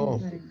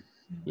 Oh.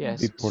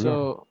 Yes. Bipolar.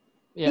 So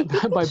yeah,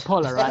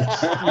 bipolar, right?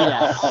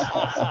 Yes.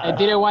 I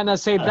didn't want to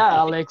say that,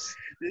 Alex.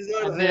 This is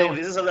another thing.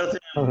 This is another thing.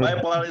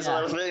 Bipolar is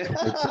Yeah. another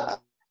thing.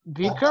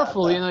 Be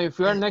careful, you know, if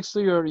you are next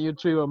to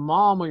your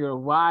mom or your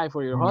wife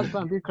or your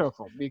husband, be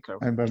careful. Be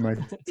careful. I'm by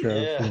myself,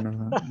 Yeah. you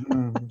know.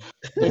 No,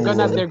 They're don't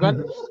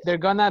gonna worry. they're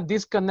gonna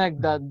disconnect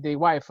the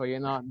Wi-Fi, you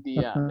know,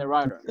 the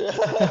router.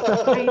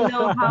 I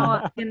know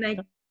how can I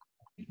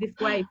this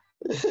wife.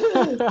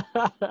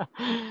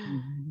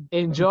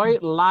 Enjoy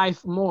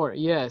life more.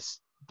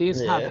 Yes,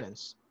 this Yeah.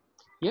 happens.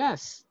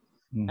 Yes.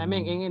 I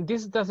mean, and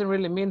this doesn't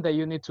really mean that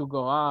you need to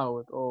go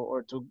out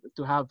or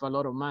to have a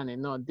lot of money.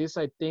 No, this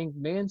I think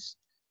means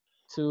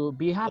to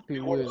be happy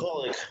with.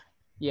 Workaholic.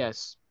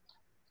 Yes.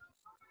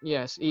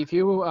 Yes. If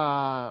you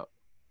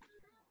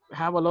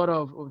have a lot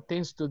of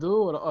things to do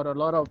or a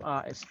lot of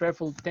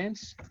stressful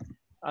things,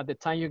 at the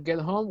time you get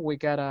home, we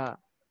gotta,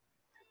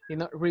 you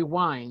know,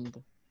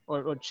 rewind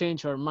or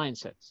change our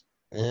mindsets.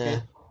 Yeah.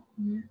 Okay.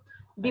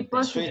 Be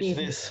positive.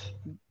 this.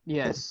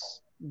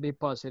 Yes, be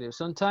positive.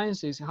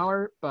 Sometimes it's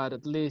hard, but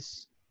at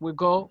least we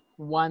go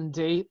one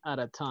day at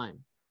a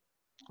time.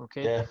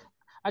 Okay. Yeah.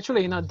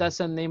 Actually, you know, that's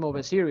the name of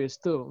a series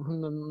too.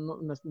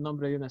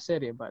 Nombre de una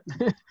serie, but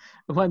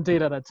one day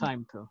at a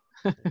time too.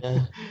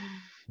 Yeah.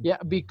 Yeah,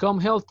 become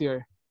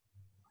healthier.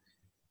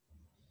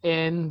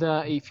 And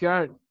if you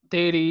are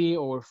 30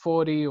 or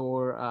 40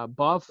 or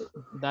above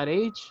that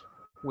age,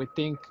 we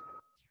think,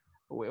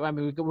 I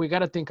mean, we got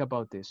to think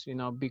about this, you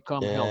know,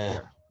 become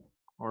healthier.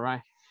 All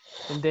right.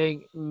 And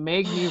then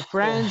make new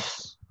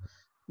friends.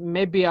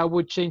 Maybe I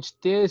would change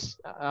this.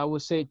 I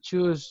would say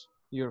choose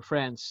your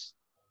friends.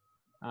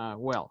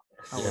 Well,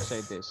 I would say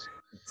this.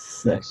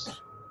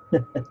 Yes,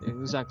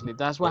 exactly.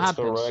 That's what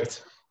happens.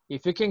 Correct.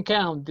 If you can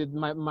count,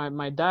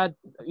 my dad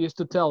used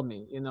to tell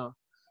me, you know,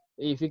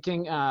 if you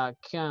can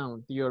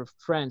count your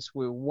friends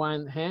with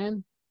one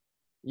hand,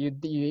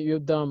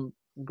 you've done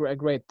a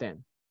great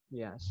thing.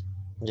 Yes.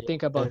 Yeah.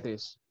 Think about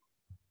this.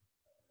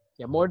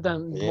 Yeah, more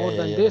than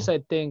this, I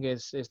think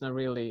is not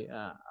really.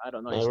 I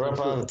don't know. My It's not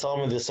true. grandpa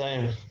told me the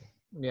same.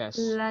 Yes.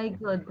 Like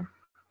good.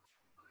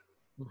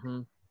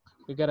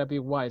 We gotta be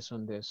wise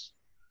on this.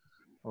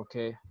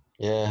 Okay.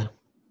 Yeah.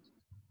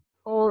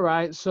 All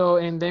right. So,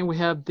 and then we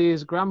have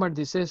this grammar.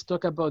 This says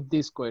talk about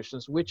these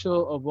questions. Which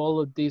of all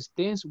of these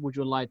things would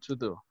you like to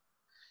do?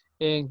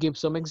 And give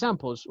some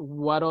examples.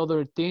 What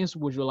other things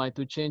would you like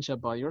to change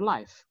about your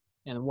life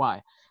and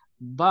why?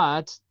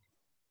 But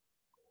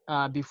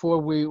before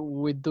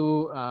we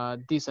do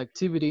this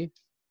activity,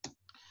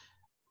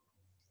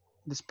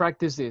 let's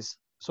practice this.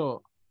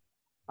 So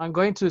I'm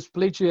going to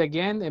split you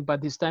again,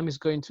 but this time it's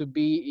going to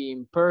be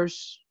in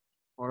pairs.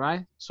 All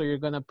right. So you're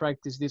going to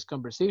practice this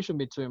conversation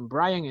between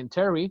Brian and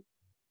Terry.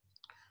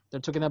 They're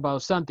talking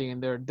about something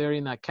and they're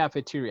in a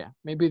cafeteria.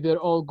 Maybe they're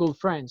all good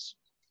friends.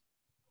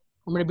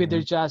 Or maybe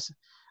they're just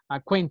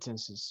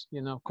acquaintances,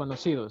 you know,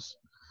 conocidos.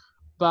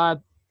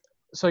 But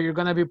so you're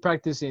going to be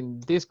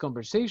practicing this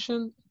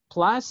conversation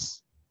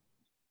plus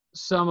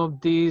some of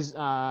these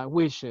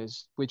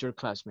wishes with your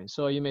classmates.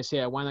 So you may say,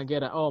 I want to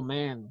get I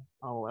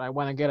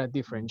want to get a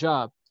different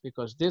job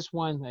because this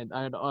one,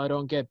 I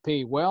don't get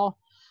paid well.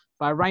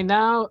 But right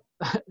now,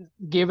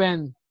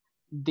 given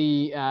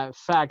the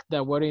fact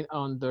that we're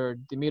under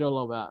the middle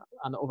of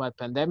a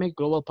pandemic,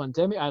 global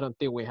pandemic, I don't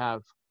think we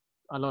have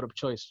a lot of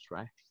choices,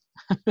 right?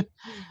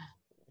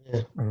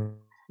 Yeah.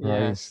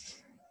 Yes.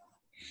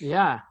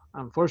 Yeah,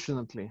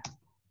 unfortunately.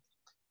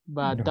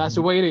 But that's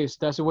the way it is.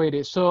 That's the way it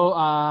is. So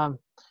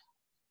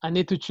I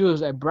need to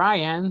choose a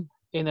Brian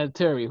and a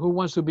Terry. Who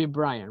wants to be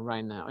Brian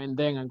right now? And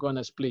then I'm going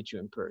to split you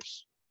in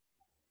pairs.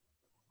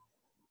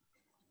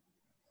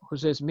 Who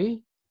says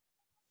me?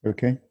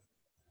 Okay.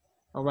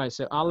 All right,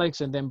 so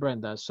Alex and then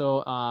Brenda.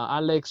 So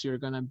Alex, you're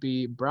going to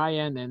be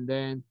Brian, and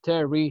then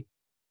Terry,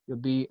 you'll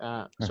be,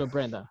 so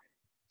Brenda.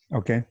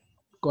 Okay.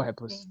 Go ahead,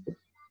 please.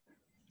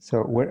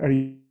 So where are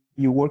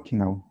you working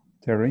now,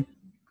 Terry?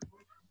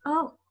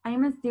 Oh,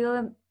 I'm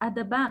still at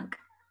the bank.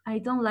 I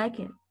don't like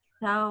it.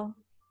 So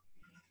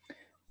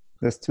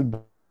That's too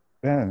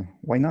bad.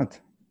 Why not?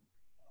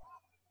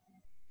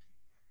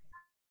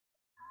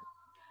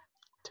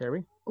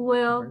 Terry?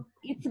 well,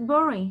 it's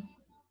boring.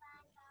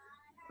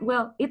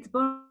 Well, it's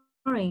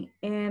boring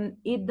and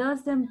it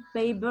doesn't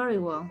pay very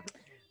well.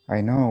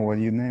 I know what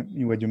you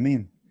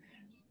mean.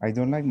 I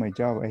don't like my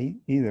job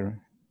either.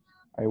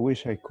 I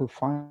wish I could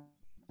find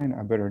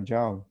a better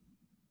job.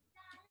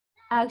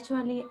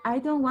 Actually, I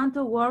don't want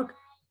to work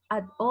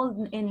at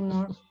all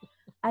anymore.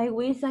 I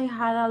wish I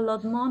had a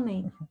lot of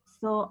money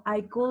so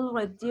I could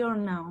retire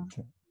now.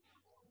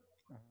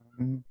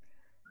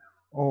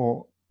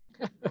 Oh,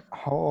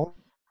 how old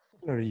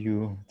are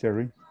you,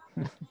 Terry?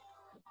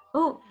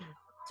 Oh,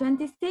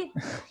 26?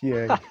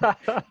 Yeah.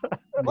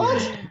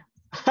 What?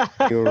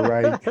 You're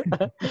right.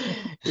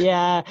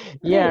 yeah,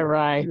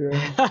 right.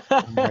 Yeah.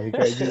 Oh my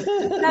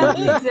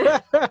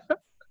God.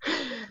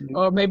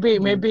 Or maybe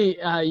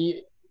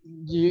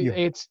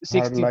it's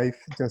hard 60. life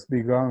just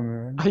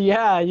begun, man.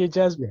 Yeah, you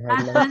just. Your hard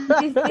I'm life.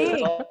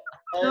 26.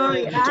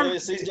 Sorry,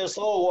 26 years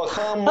old. Well,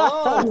 come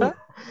on.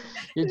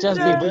 you just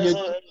The be, best you,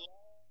 of,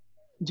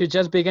 you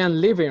just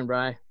began living,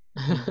 right?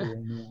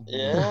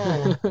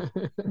 yeah.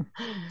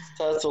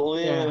 Start to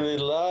Yeah. live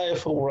the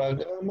life.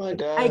 Oh my I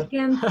God.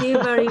 can see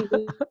very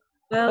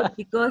well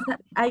because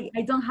I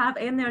don't have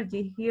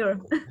energy here.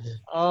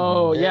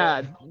 Oh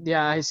Yeah.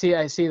 yeah. I see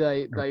that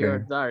you're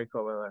Okay. dark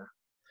over there.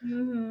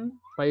 Hmm.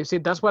 But you see,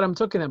 that's what I'm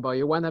talking about.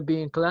 You want to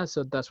be in class,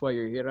 so that's why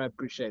you're here. I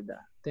appreciate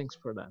that. Thanks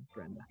for that,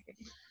 Brenda.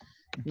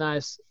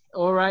 Nice.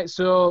 All right,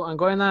 so I'm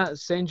gonna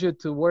send you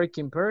to work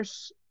in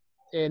pairs,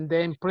 and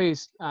then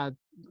please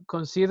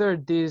consider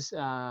this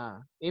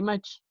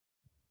image.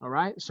 All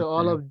right, so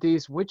all Okay. of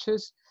these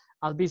witches,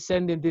 I'll be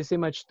sending this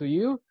image to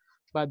you.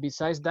 But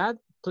besides that,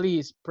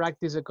 please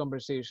practice a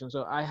conversation.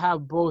 So I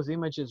have both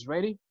images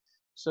ready,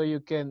 so you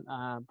can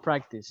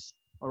practice.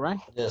 All right.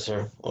 Yes,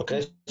 sir.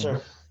 Okay,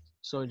 sir.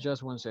 So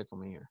just 1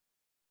 second here.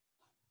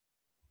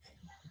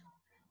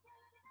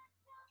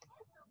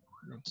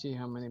 Let's see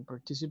how many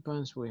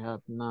participants we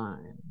have.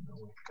 9.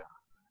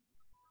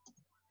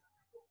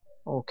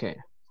 Okay.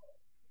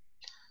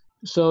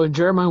 So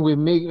German with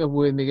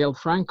Miguel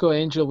Franco,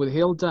 Angel with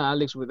Hilda,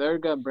 Alex with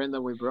Erga,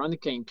 Brenda with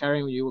Veronica, and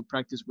Karen, you will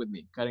practice with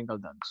me, Karen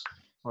Galdanos.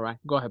 All right,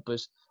 go ahead,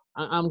 please.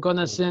 I'm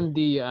gonna send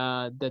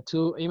the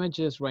 2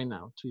 images right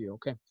now to you.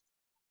 Okay.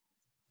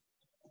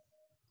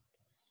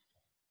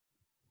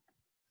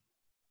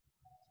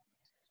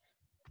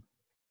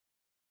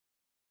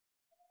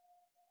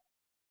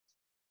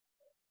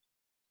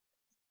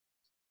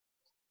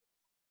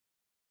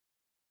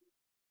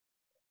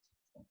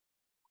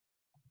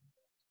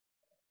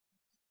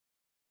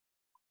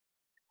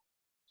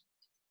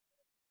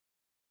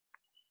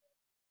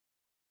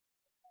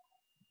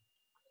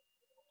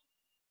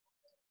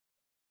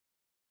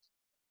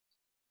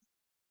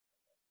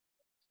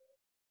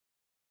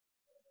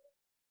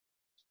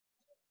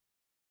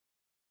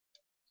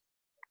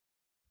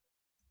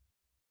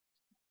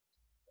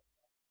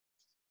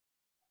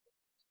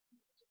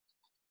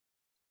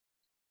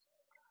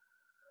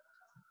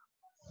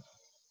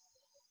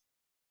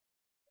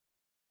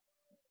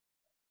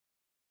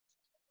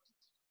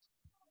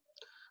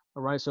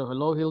 All right. So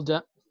hello,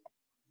 Hilda.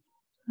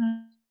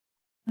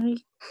 Hi.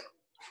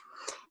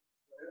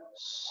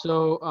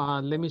 So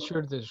let me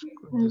share the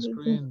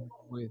screen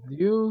with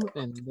you,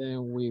 and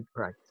then we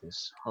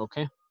practice.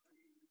 Okay.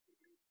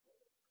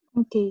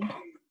 Okay.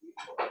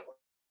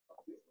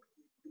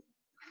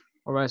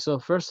 All right. So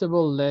first of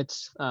all,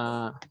 let's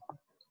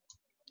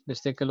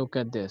take a look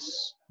at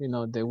this. You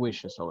know, the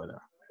wishes over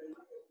there.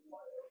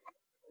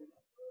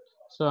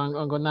 So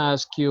I'm gonna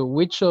ask you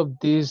which of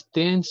these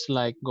things,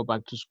 like go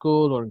back to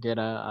school or get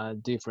a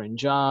different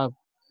job,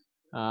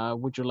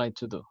 would you like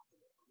to do?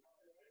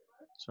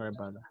 Sorry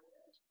about that.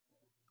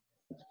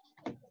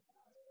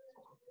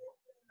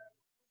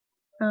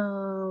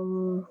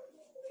 Um,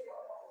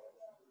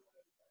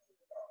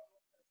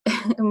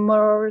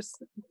 more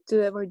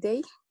to every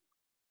day.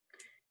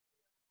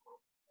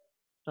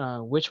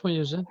 Which one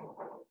you said?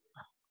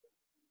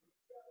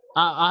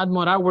 Add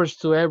more hours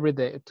to every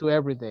day.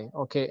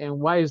 Okay, and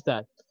why is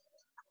that?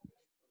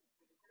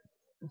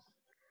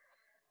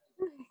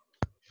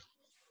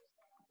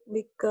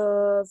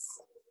 Because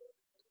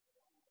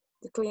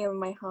to clean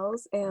my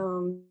house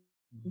and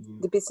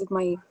to visit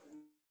my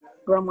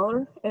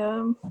grandmother,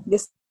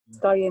 this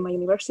study in my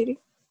university.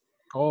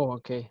 Oh,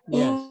 okay.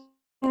 Yes.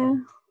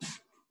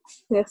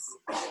 Yes.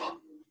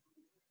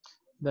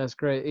 That's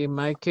great. In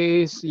my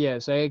case,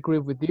 yes, I agree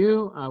with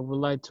you. I would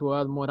like to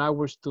add more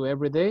hours to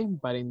every day,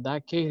 but in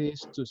that case,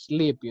 it's to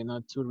sleep, you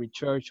know, to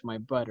recharge my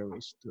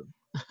batteries too.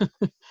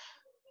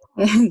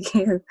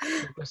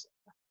 Because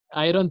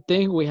I don't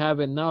think we have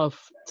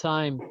enough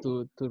time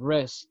to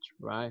rest,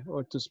 right?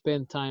 Or to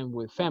spend time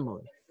with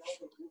family.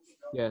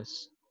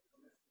 Yes.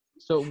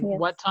 So Yes.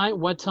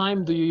 what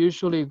time do you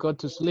usually go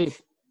to sleep,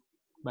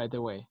 by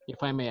the way,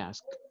 if I may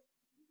ask?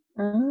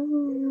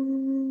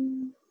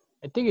 Um,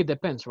 I think it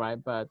depends, right?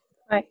 But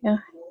five,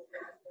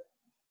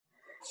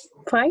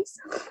 five,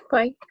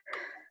 five,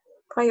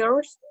 5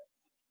 hours.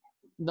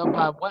 no,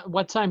 but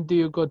what time do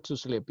you go to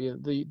sleep?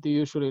 Do you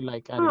usually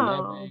like at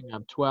 11,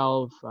 at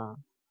 12?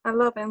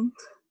 11.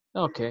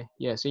 Okay,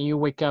 yes, and you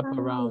wake up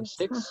around Right.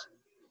 6?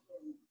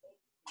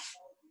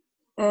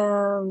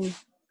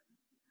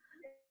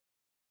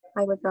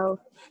 I wake up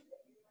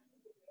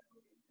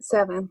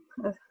 7.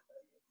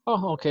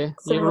 Oh, okay.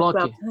 7 You're o'clock.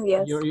 lucky.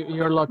 Yes.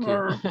 You're lucky.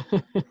 Yeah.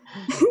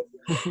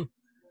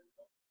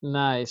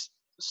 Nice.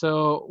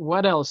 So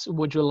what else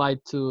would you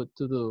like to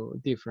do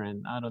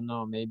different? I don't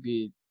know,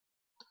 maybe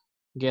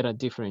get a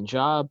different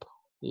job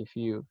if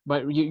you,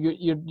 but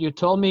you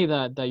told me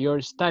that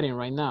you're studying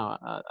right now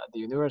at the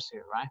university,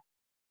 right?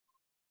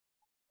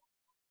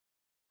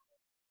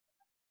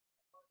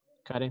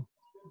 Karen,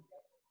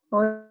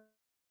 Hola,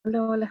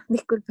 hola.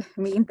 Disculpe,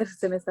 mi internet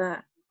se me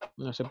está.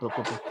 no se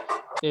preocupe.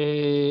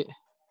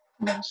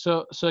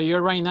 So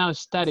you're right now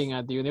studying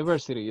at the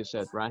university, you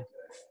said, right?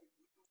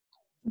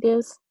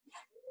 Yes.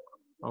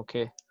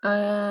 Okay.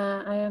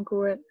 I am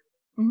correct.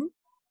 Mhm.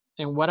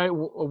 And what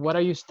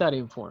are you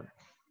studying for?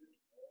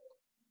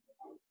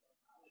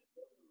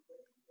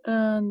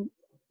 And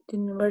the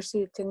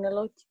University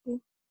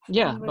Technology,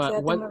 Yeah, but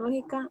Universidad what?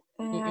 Tecnológica,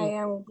 and I in-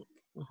 am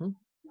mhm.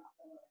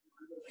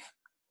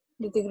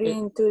 the degree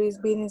in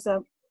tourist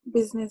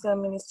business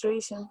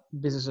administration.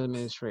 Business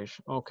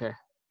administration. Okay.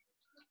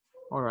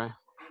 All right.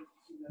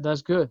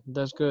 That's good.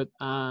 That's good.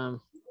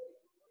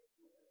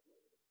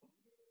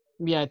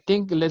 Yeah, I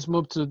think let's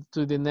move to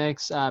the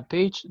next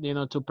page,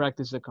 to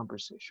practice the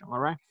conversation. All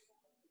right.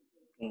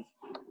 Okay.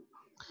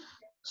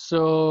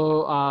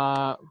 So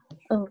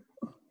Oh,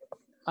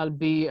 I'll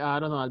be, I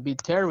don't know, I'll be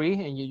Terry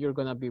and you're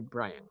gonna be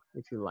Brian,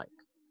 if you like,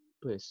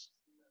 please.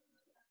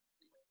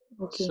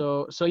 okay.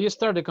 So you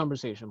start the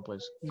conversation,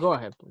 please. Go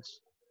ahead, please.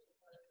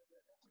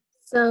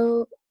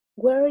 So,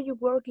 where are you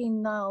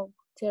working now,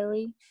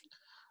 Terry?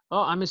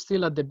 Oh, I'm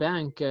still at the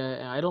bank.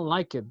 I don't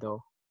like it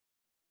though.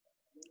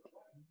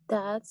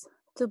 That's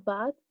too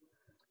bad.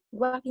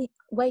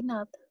 Why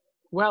not?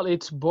 Well,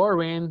 it's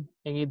boring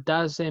and it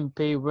doesn't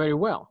pay very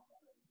well.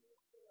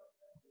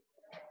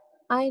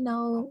 I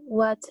know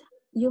what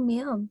you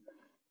mean.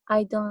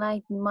 I don't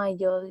like my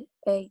job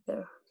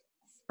either.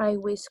 I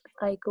wish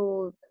I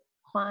could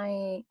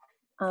find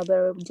a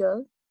better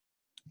job.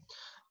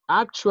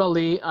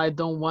 Actually, I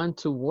don't want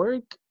to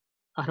work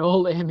at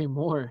all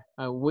anymore.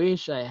 I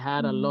wish I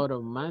had a Mm. lot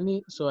of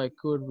money so I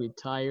could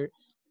retire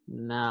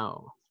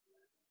now.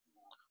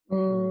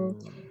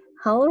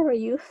 How old are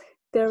you,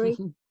 Terry?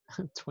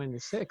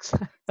 26.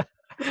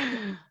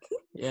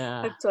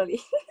 Yeah. Actually.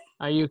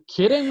 Are you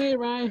kidding me,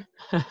 Ryan?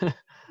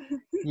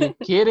 You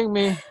kidding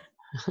me?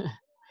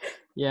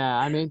 Yeah,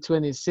 I mean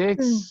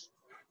 26.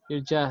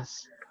 You're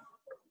just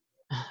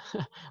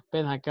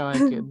apenas acaba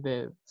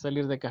de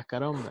salir de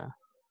cascarón, ¿verdad?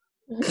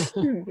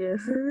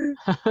 Yes.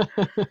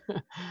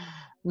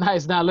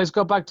 Nice. Now let's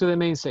go back to the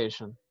main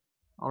session.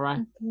 All right.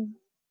 Okay.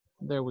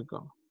 There we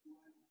go.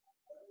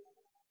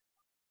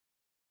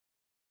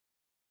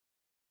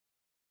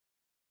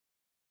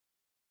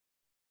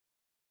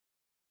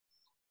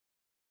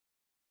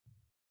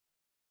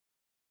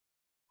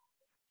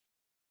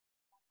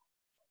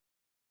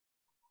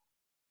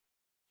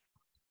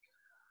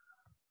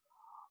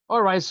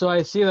 All right, so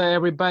I see that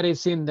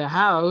everybody's in the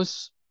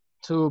house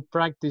to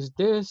practice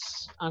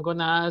this. I'm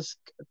gonna ask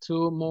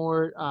two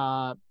more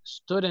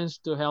students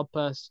to help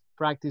us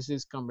practice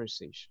this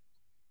conversation.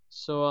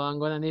 So I'm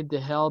gonna need the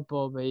help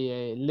of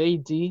a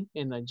lady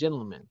and a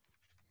gentleman,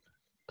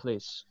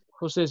 please.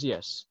 Who says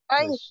yes,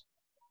 please?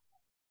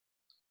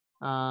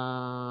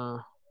 I.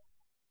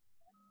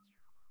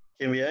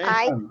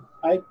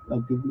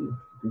 Okay.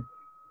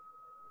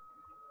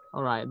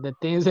 All right, the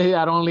thing is I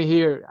only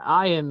hear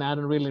I and I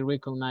don't really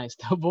recognize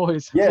the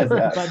voice. Yes.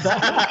 Sorry about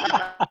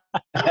that.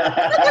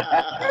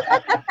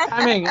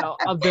 I mean,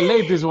 of the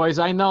lady's voice,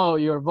 I know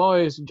your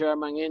voice,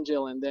 German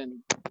Angel, and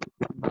then,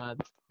 but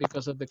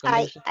because of the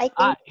connection,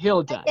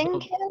 Hilda. I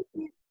think help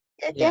you.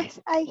 Yeah. Yes,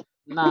 I.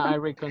 Now I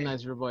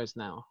recognize your voice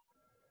now,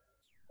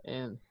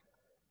 and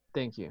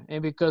thank you.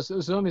 And because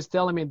Zoom is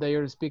telling me that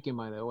you're speaking,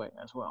 by the way,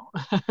 as well.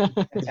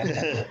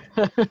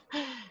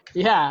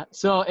 Yeah.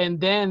 So and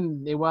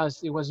then it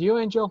was you,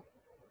 Angel.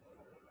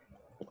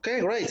 Okay,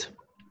 great.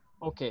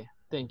 Okay,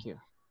 thank you.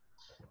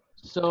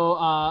 So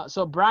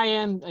so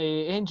Brian,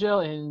 Angel,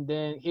 and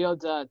then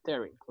Hilda,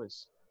 Terry,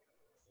 please.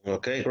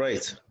 Okay,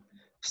 great.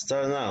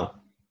 Start now.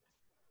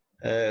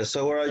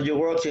 So where are you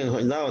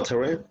working now,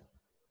 Terry?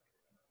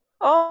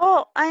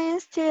 Oh, I'm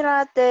still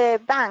at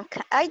the bank.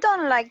 I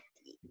don't like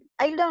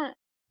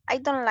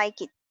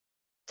it.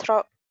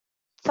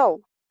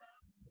 So,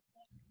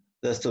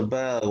 That's too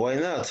bad. Why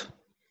not?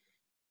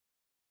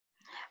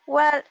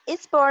 well,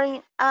 it's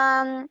boring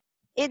and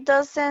it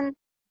doesn't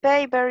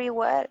pay very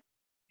well.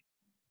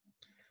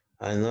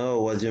 I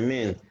know what you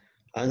mean.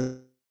 I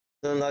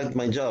don't like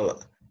my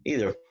job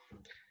either.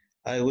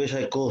 I wish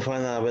I could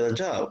find a better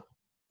job.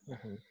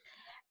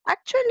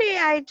 Actually,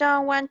 I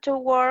don't want to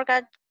work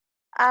at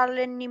all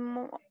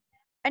anymore.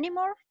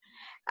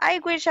 I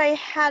wish I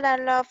had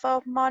a lot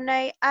of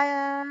money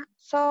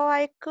so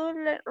I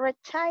could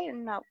retire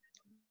now.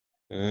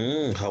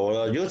 How old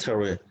are you,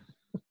 Terry?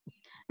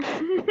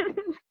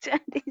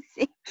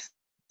 26.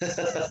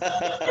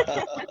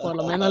 Por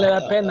lo menos le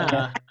da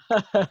pena.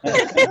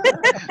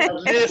 At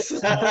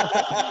least.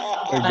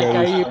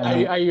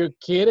 Like, are you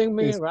kidding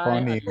me, It's right?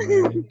 funny,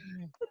 man.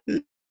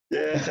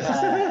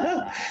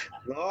 Yeah.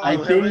 No, I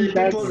I'm think having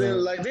people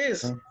that's like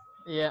this.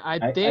 Yeah, I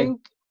I think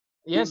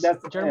yes,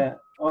 that's German.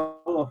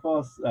 all of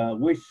us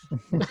wish.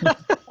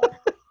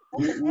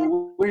 we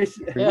wish.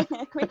 Yeah.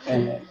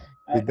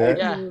 I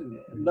Yeah. think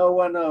no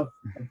one of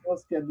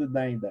us can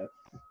deny that.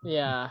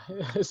 Yeah,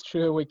 it's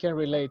true. We can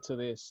relate to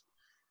this.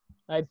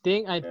 I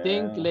think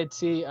let's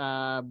see,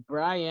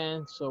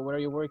 Brian, so where are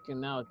you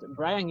working now?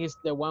 Brian is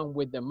the one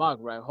with the mug,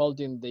 right?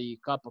 Holding the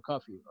cup of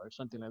coffee or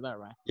something like that,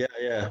 right?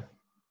 Yeah.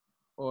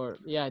 Or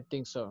yeah, I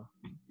think so.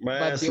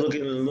 Man's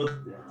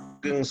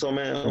looking so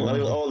man, a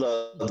little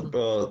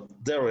older,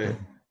 Terry.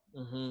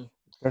 Mm-hmm.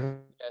 Terry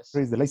Yes.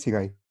 is the lazy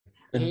guy.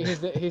 He's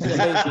the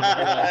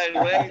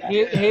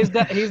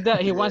lazy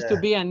guy. He wants to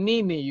be a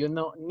nini, you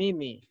know,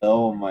 nini.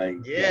 Oh my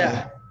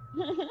Yeah.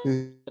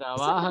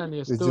 Trabaja ni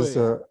It's just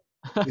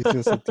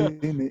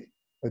estudia.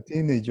 a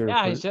teenager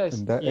Yeah, for it's just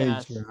in that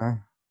age, yes. right?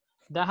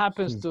 That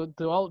happens She's to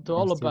all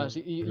wants of to us.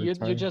 You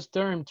retire. just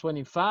turned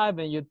 25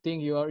 and you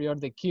think you're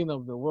the king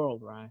of the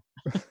world, right?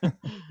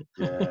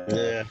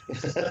 yeah.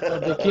 Or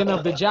the king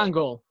of the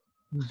jungle.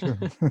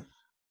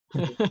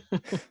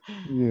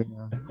 Yeah.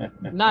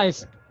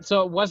 Nice.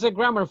 So what's the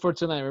grammar for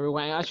tonight,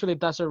 everyone? Actually,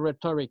 that's a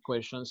rhetoric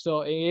question.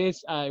 So it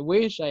is, I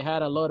wish I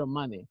had a lot of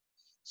money.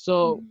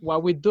 So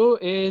what we do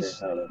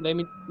is, let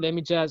me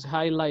just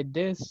highlight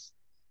this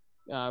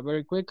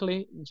very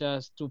quickly,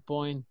 just to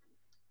point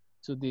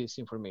to this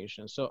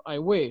information. So I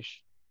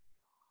wish,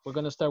 we're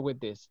gonna start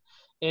with this.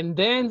 And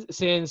then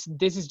since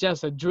this is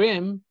just a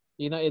dream,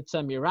 you know, it's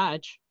a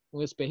mirage,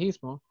 un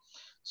espejismo.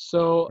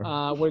 So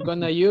we're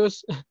gonna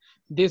use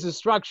this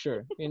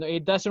structure. You know,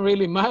 it doesn't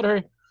really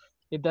matter.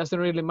 It doesn't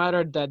really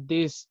matter that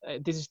this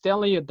is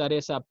telling you that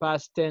it's a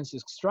past tense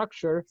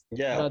structure.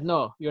 Yeah. But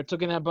no, you're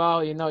talking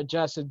about, you know,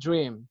 just a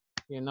dream.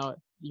 You know,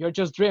 you're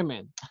just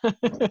dreaming.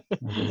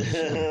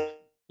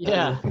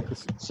 Yeah.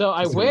 So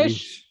I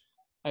wish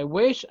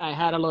I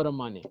had a lot of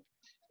money.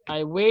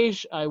 I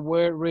wish I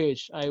were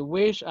rich. I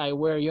wish I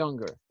were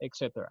younger,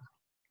 etc.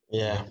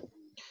 Yeah.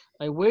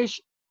 I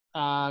wish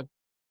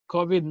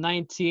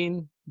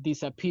COVID-19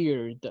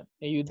 disappeared.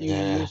 And you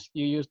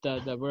use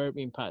the verb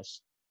in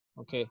past.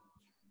 Okay.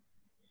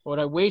 Or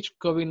I wish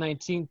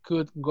COVID-19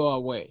 could go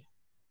away.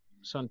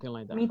 Something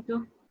like that. Me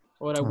too.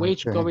 Or I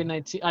wish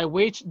COVID-19, I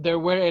wish there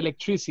were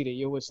electricity.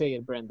 You would say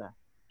it, Brenda.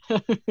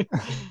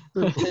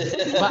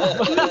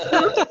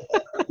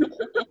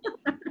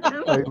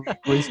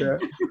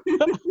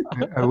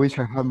 I wish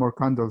I had more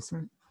candles.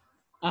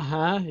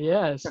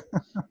 Yes,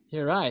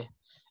 you're right.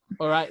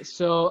 All right,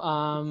 so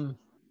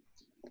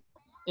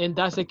and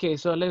that's the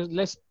case. So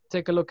let's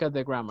take a look at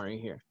the grammar in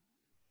here.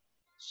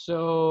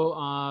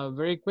 So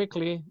very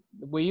quickly,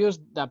 we use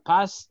the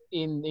past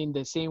in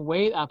the same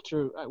way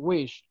after I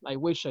wish. I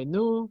wish I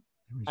knew.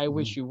 I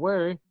wish you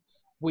were.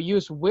 We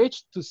use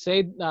which to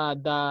say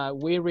that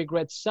we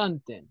regret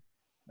something,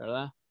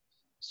 ¿verdad?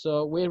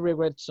 So we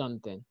regret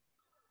something.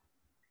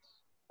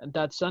 And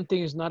that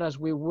something is not as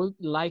we would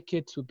like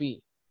it to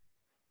be.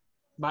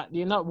 But,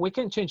 you know, we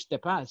can change the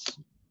past,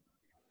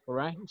 all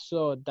right?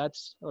 So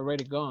that's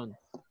already gone.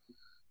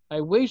 I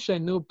wish I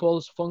knew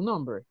Paul's phone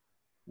number.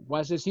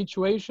 What's the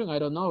situation? I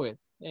don't know it,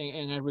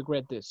 and I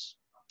regret this.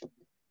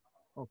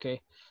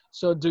 Okay,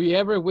 so do you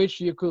ever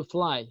wish you could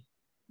fly?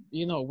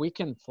 You know, we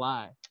can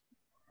fly.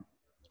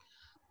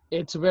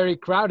 It's very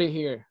crowded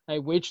here. I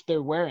wish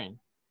there weren't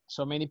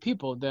so many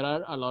people. There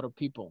are a lot of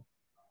people.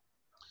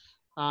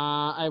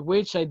 I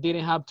wish I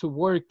didn't have to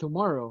work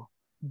tomorrow,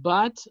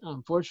 but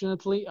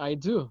unfortunately I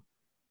do.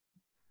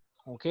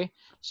 Okay,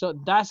 so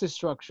that's the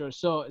structure.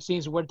 So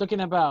since we're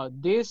talking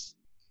about this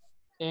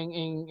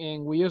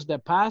and we use the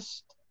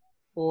past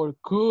or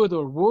could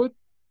or would,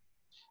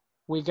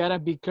 we gotta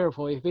be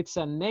careful. If it's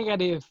a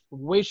negative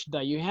wish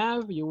that you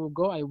have, you will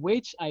go, I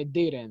wish I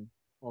didn't,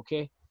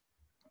 okay?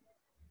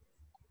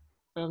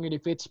 And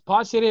if it's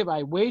positive,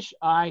 I wish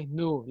I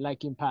knew,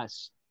 like in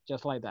past,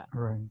 just like that.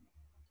 Right.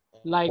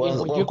 Like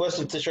one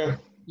question, teacher.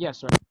 Yes,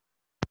 sir.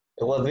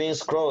 What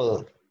means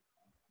crowded?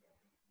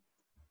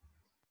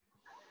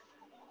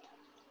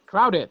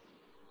 Crowded.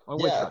 Or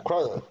yeah,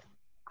 crowded.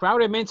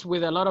 Crowded means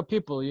with a lot of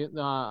people. Too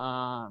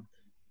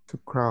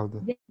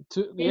crowded.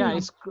 Yeah,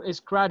 it's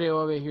crowded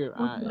over here.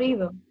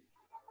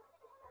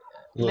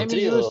 Let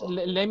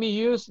me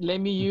use my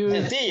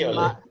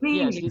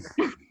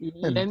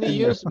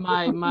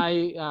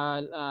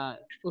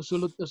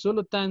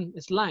Usulutan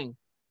slang,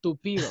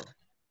 tupido.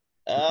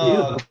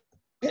 Oh,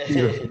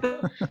 okay.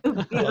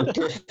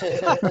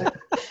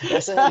 Ese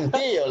es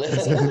gentío.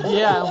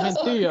 Yeah, un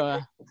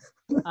gentío.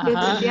 Que se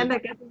entienda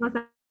que somos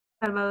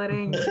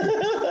salvadoreños.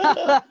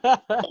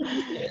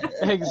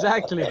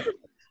 Exactly.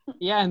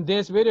 Yeah, and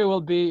this video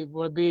will be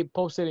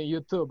posted in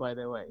YouTube, by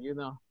the way, you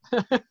know.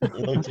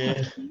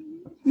 Okay.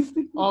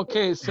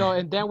 Okay, so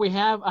and then we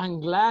have, I'm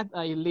glad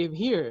I live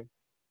here.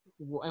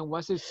 And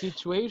what's the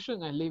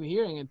situation? I live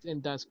here,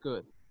 and that's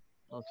good.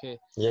 Okay.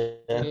 Yeah.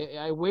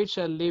 I wish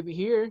I live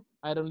here.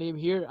 I don't live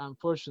here,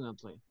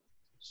 unfortunately.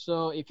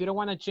 So if you don't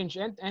want to change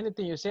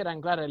anything you said,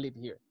 I'm glad I live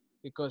here,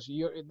 because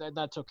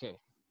that's okay.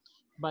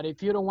 But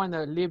if you don't want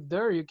to live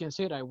there, you can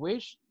say, I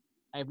wish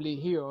I live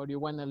here, or you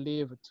want to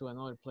live to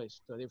another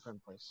place, to a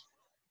different place.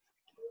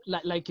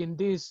 Like in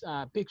this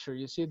picture,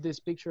 you see this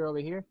picture over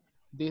here?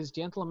 This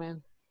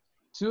gentleman,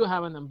 two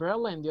have an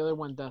umbrella and the other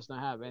one does not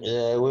have any.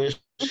 Yeah, I wish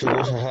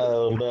I had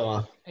an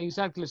umbrella.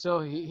 Exactly,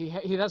 so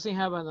he doesn't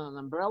have an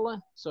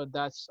umbrella, so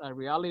that's a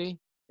reality,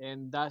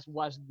 and that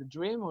was the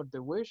dream or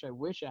the wish. I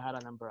wish I had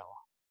an umbrella.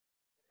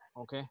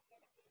 Okay.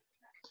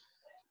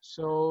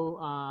 So,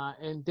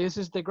 and this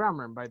is the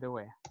grammar, by the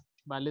way,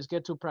 but let's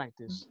get to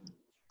practice.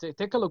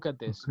 Take a look at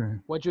this. Okay.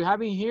 What you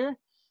have in here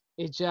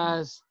is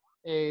just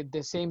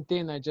the same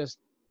thing I just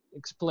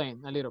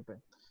explained a little bit.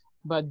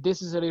 but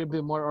this is a little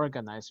bit more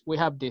organized. We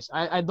have this.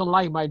 I don't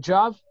like my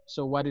job,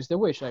 so what is the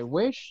wish? I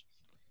wish,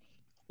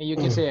 and you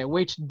can say I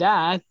wish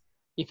that.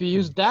 If you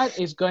use that,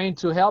 it's going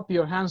to help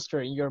your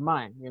hamster in your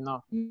mind, you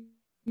know,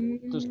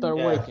 to start Yeah.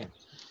 working.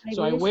 I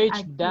So I wish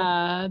wish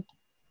that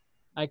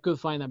I could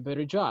find a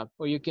better job.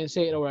 Or you can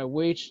say, or I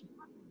wish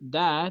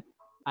that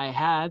I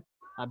had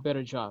a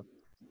better job,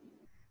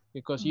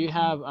 because you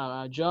have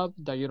a job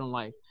that you don't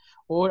like.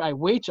 Or I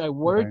wish I Right.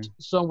 worked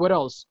somewhere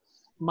else.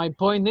 My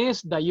point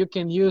is that you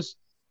can use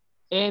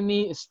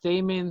any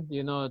statement,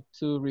 you know,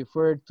 to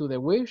refer to the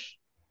wish,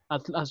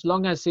 as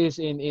long as it's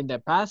in the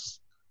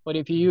past. But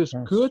if you use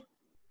Yes. could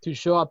to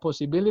show a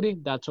possibility,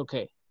 that's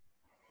okay.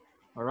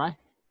 All right.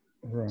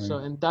 Right. So,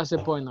 and that's the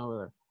point over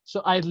there.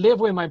 So I live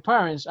with my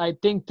parents. I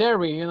think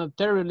Terry, you know,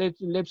 Terry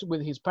lives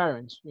with his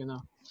parents, you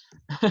know.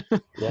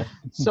 Yeah.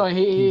 So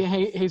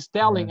he's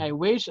telling, Right. I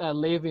wish I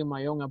live in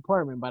my own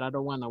apartment, but I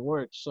don't want to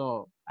work.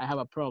 So I have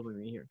a problem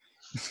in here.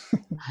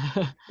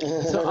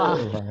 So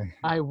Right.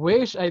 I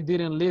wish I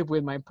didn't live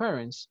with my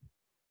parents.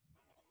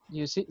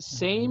 You see,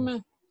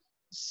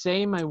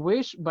 same I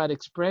wish, but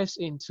expressed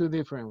in two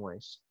different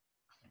ways.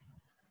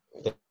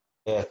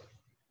 Yeah.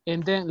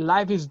 And then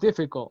life is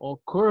difficult.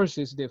 Of course,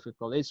 it's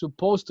difficult. It's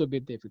supposed to be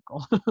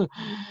difficult.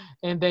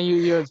 And then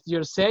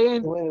you're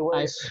saying,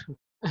 I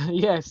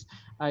yes,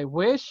 I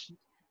wish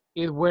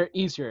it were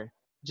easier.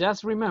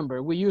 Just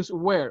remember, we use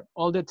were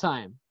all the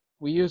time.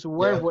 We use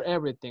were Yeah. for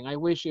everything. I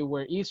wish it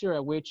were easier. I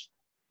wish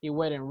it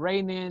weren't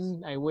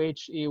raining. I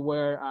wish it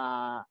were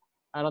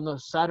I don't know,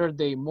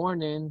 Saturday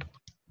morning,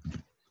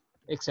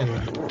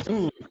 etc.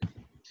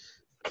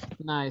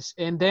 Nice.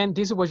 And then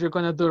this is what you're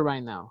gonna do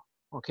right now.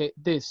 Okay,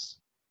 this.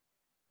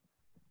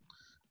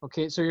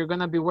 Okay, so you're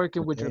gonna be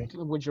working Okay.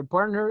 with your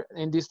partner,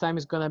 and this time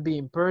it's gonna be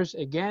in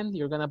person again.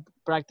 You're gonna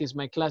practice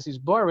my class is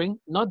boring.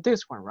 Not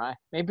this one, right?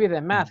 Maybe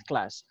the math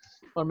class,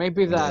 or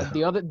maybe Yeah.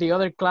 the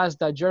other class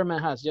that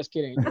German has. Just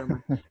kidding,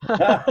 German.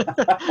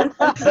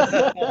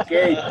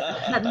 Okay.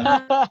 but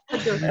not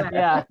your class.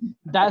 Yeah,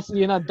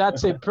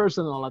 that's a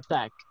personal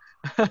attack.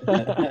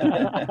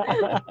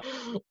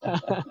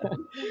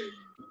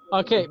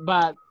 Okay,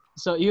 but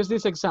so use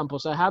these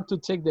examples. I have to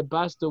take the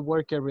bus to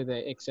work every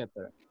day,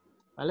 etc.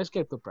 Let's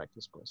get to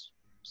practice, please.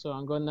 So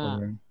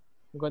Right.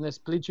 I'm gonna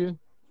split you,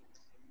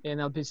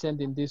 and I'll be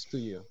sending this to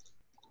you.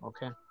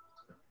 Okay.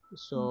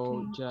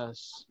 So Okay.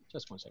 just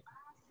 1 second.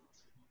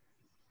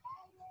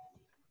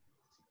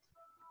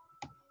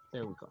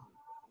 There we go.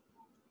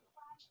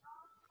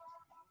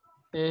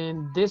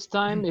 And this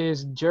time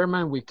is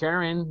German with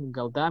Karen,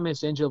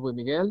 Galdames, Angel with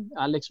Miguel,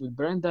 Alex with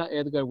Brenda,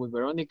 Edgar with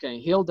Veronica,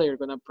 and Hilda. You're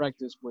gonna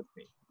practice with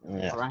me.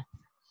 Yeah. All right.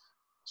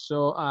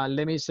 So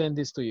let me send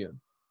this to you.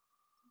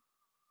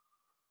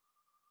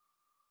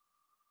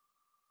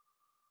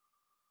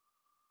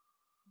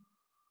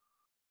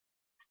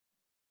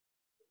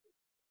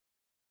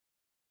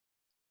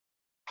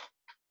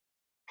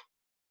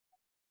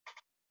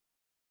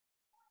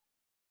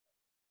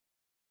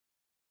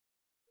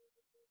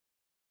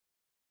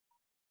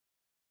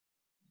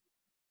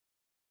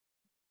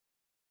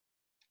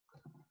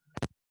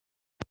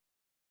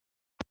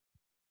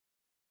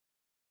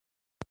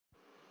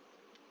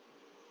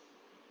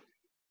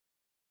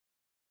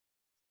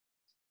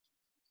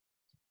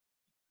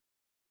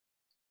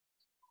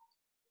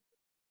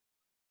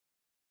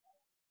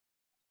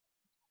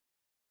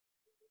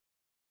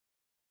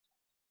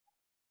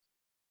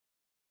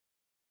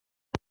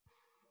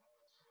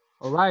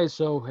 All right.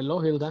 So hello,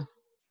 Hilda.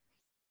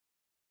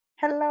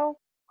 Hello.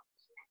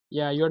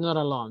 Yeah, you're not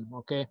alone.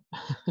 Okay.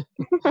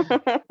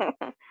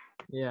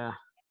 Yeah.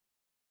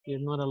 You're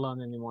not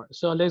alone anymore.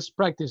 So let's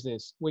practice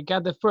this. We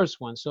got the first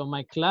one. So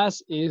my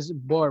class is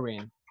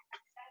boring.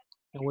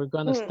 And we're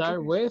gonna Mm,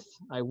 start with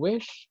I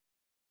wish.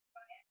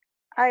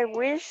 I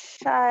wish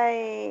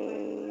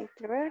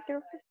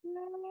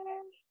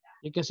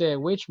You can say I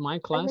wish my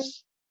I wish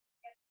class.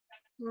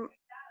 mm,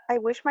 I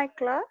wish my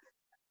class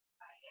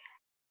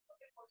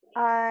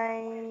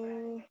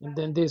I And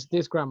then this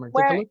grammar.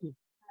 Take a were look.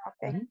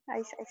 okay. Mhm.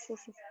 I see.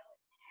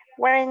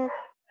 Weren't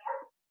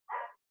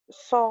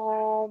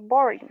so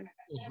boring.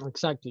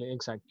 Exactly.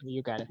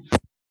 You got it.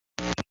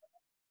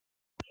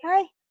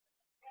 Hi.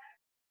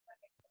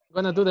 I'm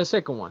gonna do the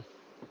second one.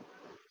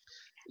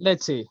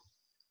 Let's see.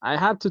 I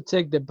have to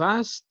take the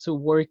bus to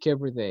work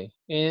every day.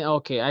 And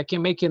okay, I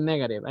can make it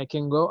negative. I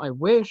can go, I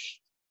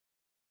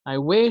I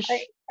wish I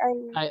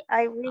I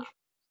I wish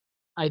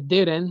I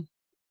didn't,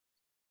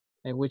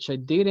 I wish I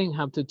didn't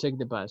have to take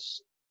the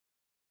bus.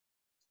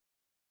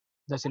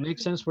 Does it make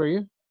sense for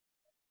you?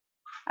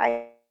 I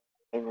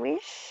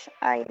wish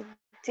I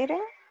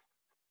didn't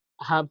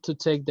Have to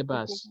take the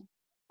bus.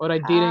 Or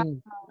have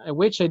I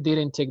wish I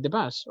didn't take the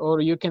bus.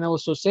 Or you can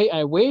also say,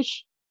 I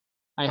wish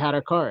I had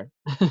a car,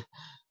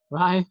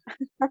 right?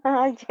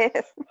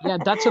 yes. Yeah,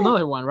 that's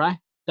another one, right?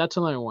 That's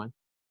another one.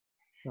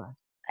 Right.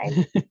 I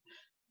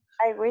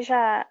I wish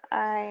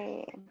I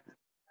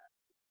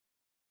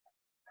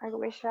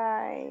wish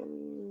I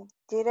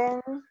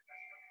didn't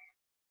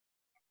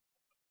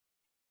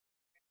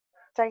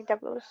take the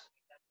bus.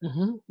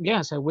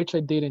 Yes, I wish I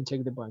didn't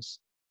take the bus.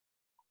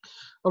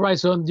 All right,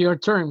 so your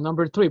turn,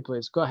 number 3,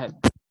 please. Go ahead.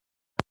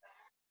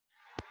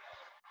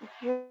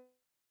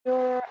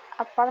 Your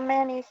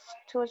apartment is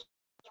too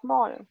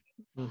small.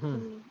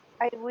 Mhm.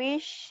 I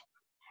wish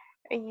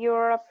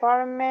your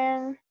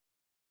apartment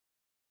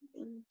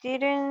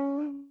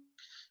didn't.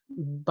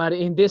 But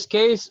in this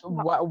case,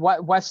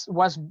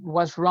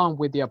 what's wrong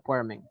with the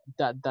apartment?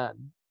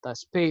 The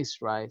space,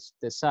 right?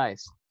 The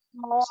size.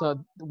 More So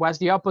what's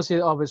the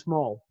opposite of a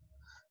small?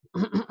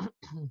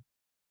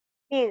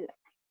 big,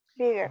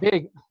 bigger.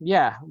 Big,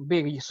 yeah,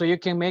 big. So you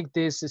can make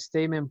this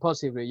statement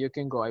possible. You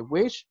can go, I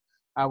wish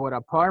our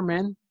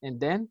apartment, and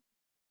then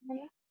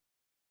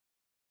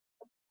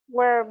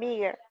We're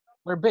bigger.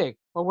 we're big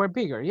or we're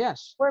bigger.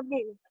 Yes, We're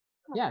big.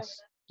 Okay.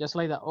 yes, just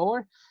like that.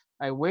 Or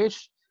I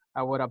wish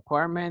our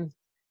apartment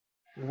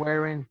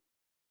weren't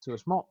too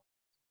small,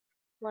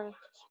 We're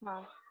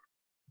small.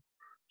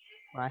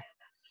 right?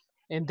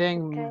 And Okay.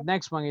 then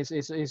next one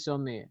is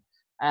on me.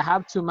 I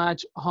have too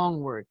much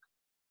homework.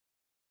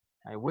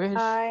 I wish.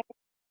 I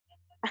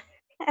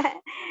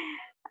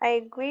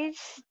I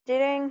wish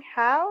didn't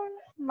have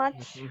much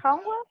Mhm.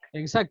 homework.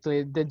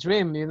 Exactly, the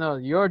dream,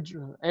 your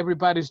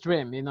everybody's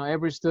dream,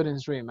 every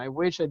student's dream. I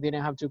wish I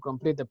didn't have to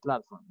complete the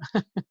platform.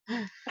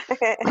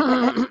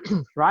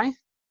 Right?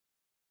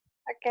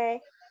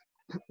 Okay.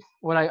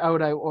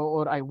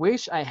 Or I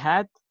wish I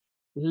had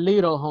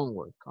little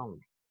homework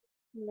only,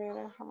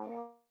 Little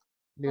homework.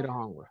 little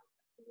homework.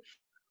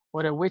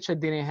 Or I wish I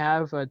didn't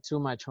have too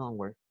much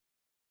homework.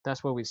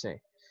 That's what we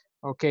say.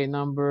 Okay,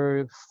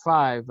 number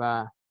 5.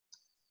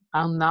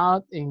 I'm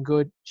not in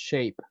good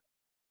shape.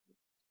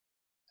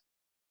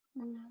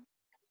 Mm.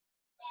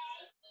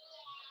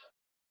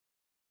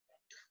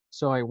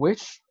 So I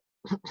wish.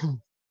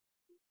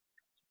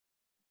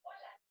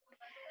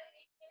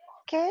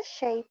 ¿Qué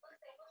shape?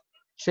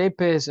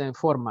 Shape is in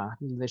forma,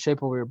 the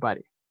shape of your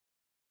body.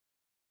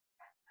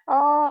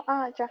 Oh,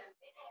 ya.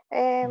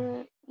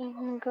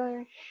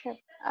 Good shape.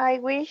 I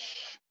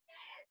wish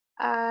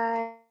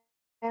I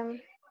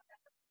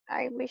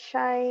I wish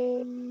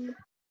And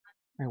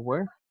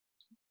where?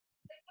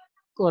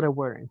 What I'm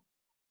wearing.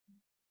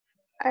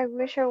 I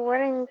wish I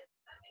wearing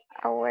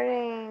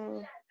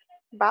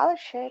bad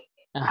shape.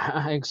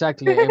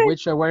 Exactly. I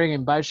wish I were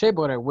in bad shape,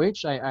 but I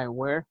wish I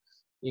were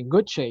in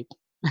good shape.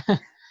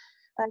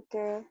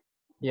 Okay.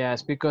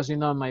 Yes, because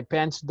my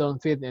pants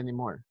don't fit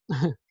anymore.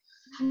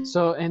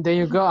 So and then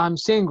you go, I'm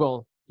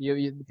single.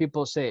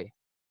 People say.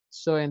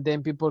 So and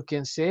then people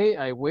can say,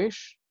 I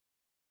wish.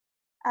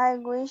 I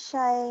wish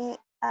I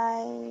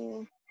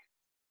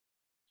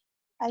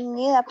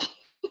need a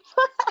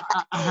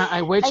I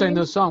I wish I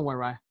knew wish someone,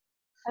 right?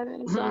 I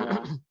need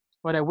someone.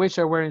 But I wish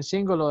I weren't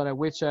single, or I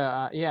wish,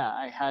 yeah,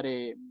 I had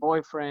a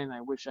boyfriend.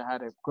 I wish I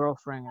had a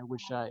girlfriend. I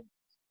wish I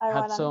I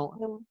had want so.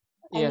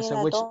 I Yes, need I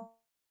a wish. dog.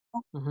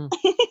 Mhm.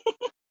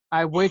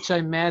 I wish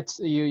I met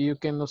you. You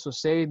can also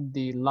say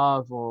the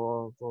love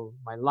of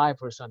my life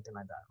or something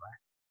like that, right?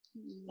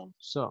 Yeah.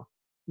 So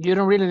you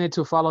don't really need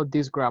to follow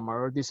this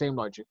grammar or the same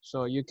logic.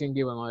 So you can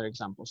give another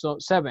example. So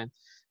 7,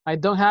 I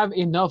don't have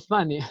enough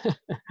money.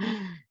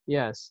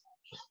 Yes.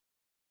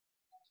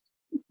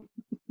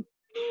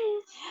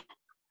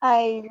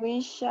 I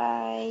wish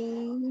I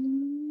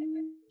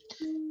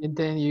And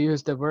then you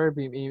use the verb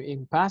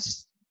in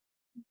past.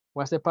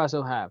 What's the past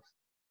of have?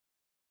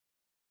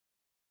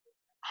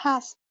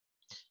 has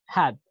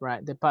Had,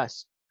 right? The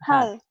past.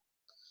 Had. had.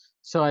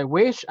 So I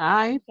wish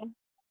I, Okay.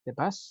 the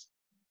past,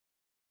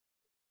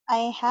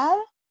 I had.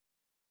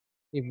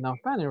 enough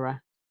money, right?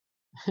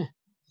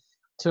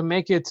 To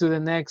make it to the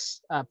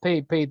next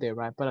payday,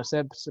 right? Para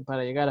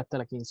llegar hasta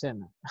la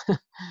quincena.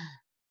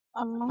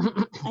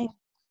 I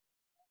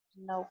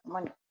no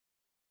money.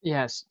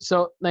 Yes.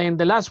 So in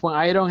the last one,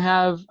 I don't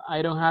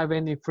have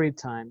any free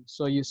time.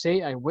 So you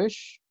say I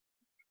wish.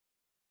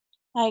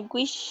 I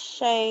wish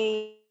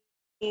I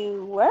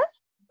were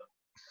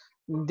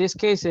In this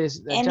case is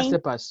just any. the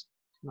past.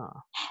 No,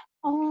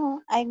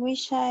 Oh, I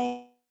wish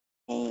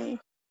the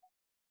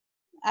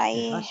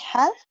I past.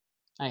 had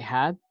I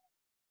had.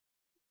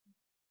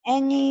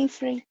 any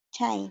free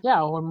time.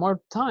 Yeah, or more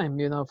time,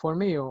 for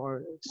me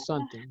or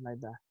something like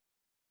that.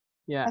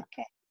 Yeah.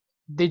 Okay.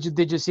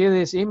 Did you see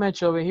this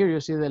image over here? You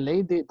see the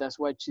lady? That's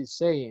what she's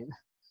saying.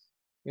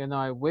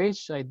 I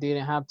wish I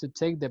didn't have to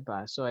take the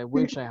bus. So I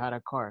wish I had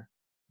a car.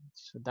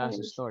 So I that's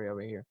the wish. story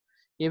over here.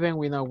 Even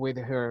with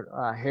her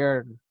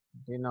hair,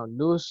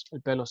 loose, el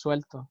pelo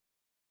suelto.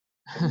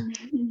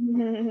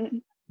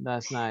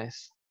 That's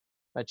nice.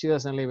 But she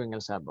doesn't live in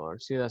El Salvador.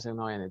 She doesn't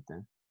know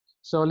anything.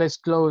 So let's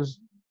close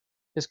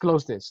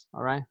this.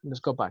 All right. Let's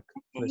go back,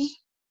 Okay. please.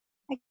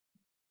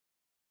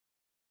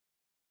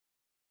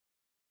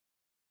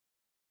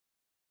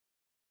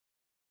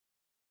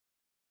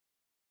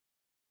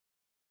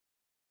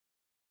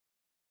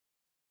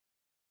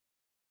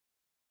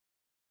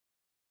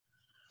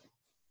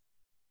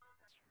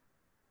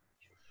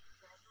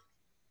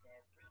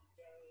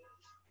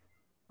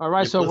 All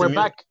right. You So put we're in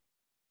mute? back.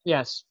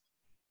 Yes.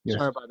 Yes.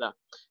 Sorry about that.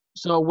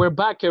 So we're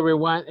back,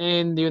 everyone,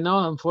 and you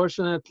know,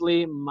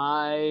 unfortunately,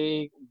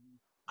 my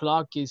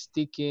clock is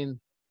ticking.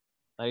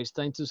 It's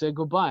time to say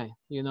goodbye.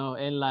 You know,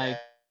 and like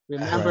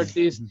remember Right.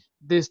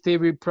 this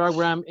TV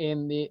program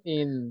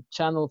in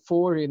Channel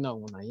 4. You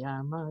know, una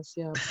llama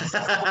hacia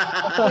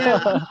Yeah,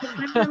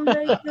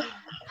 papá.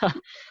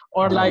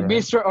 or All like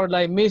right.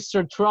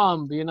 Mr.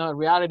 Trump. You know,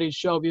 reality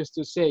show used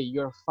to say,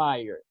 "You're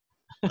fired."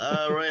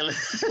 Really?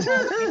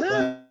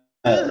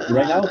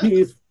 Right now he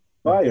is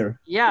fired.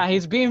 Yeah,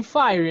 he's being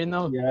fired. You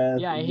know. Yes.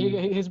 Yeah,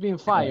 he's being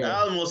Right. fired.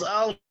 Almost.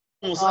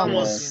 You Yes, know,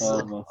 almost.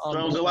 From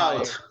almost go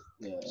fired. out.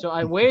 Yeah. So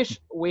I wish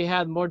we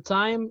had more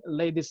time,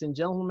 ladies and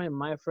gentlemen,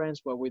 my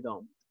friends, but we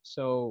don't.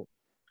 So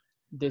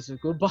this is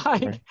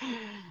goodbye.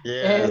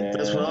 Yeah, And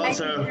thanks for Yeah. Bye,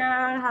 answer. teacher.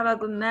 Have a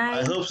good I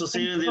night. hope to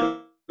see Thank you in you the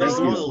for next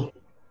Thank you. model.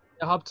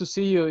 I hope to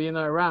see you, you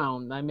know,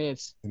 around. I mean,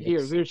 it's here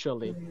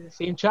virtually,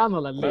 same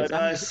channel at Bye, least. I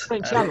mean, guys.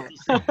 different I hope channel. to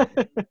see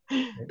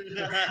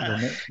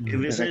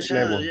in the The same next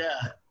channel, level. yeah.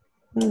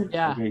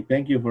 Yeah, Okay.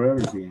 Thank you for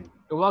everything.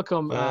 you're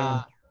welcome.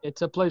 Bye.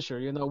 It's a pleasure.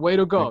 You know, way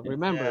to go. Thank you.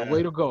 Remember, Yeah.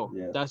 way to go.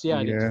 Yes. That's the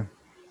attitude.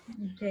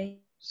 Yeah. Okay.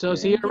 So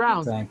see Yeah. you Thank you,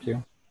 around. teacher. Thank you.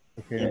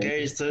 Okay. Okay.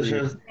 Okay, See you.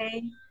 Stasha.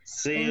 Okay.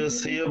 See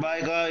Thank you. you.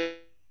 Bye, guys.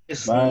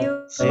 See you.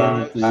 Bye. See you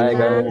Bye, To you guys.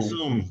 very all.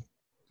 soon.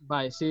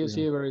 Bye. See Yeah.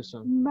 you very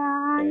soon. Bye.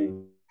 Okay.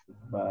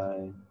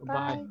 Bye. Bye.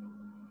 Bye.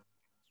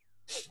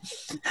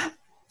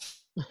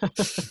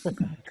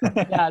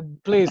 Yeah,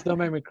 please don't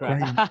make me cry.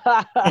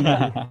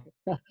 Crying.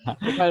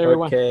 Goodbye,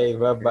 everyone. Okay,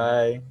 bye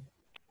bye.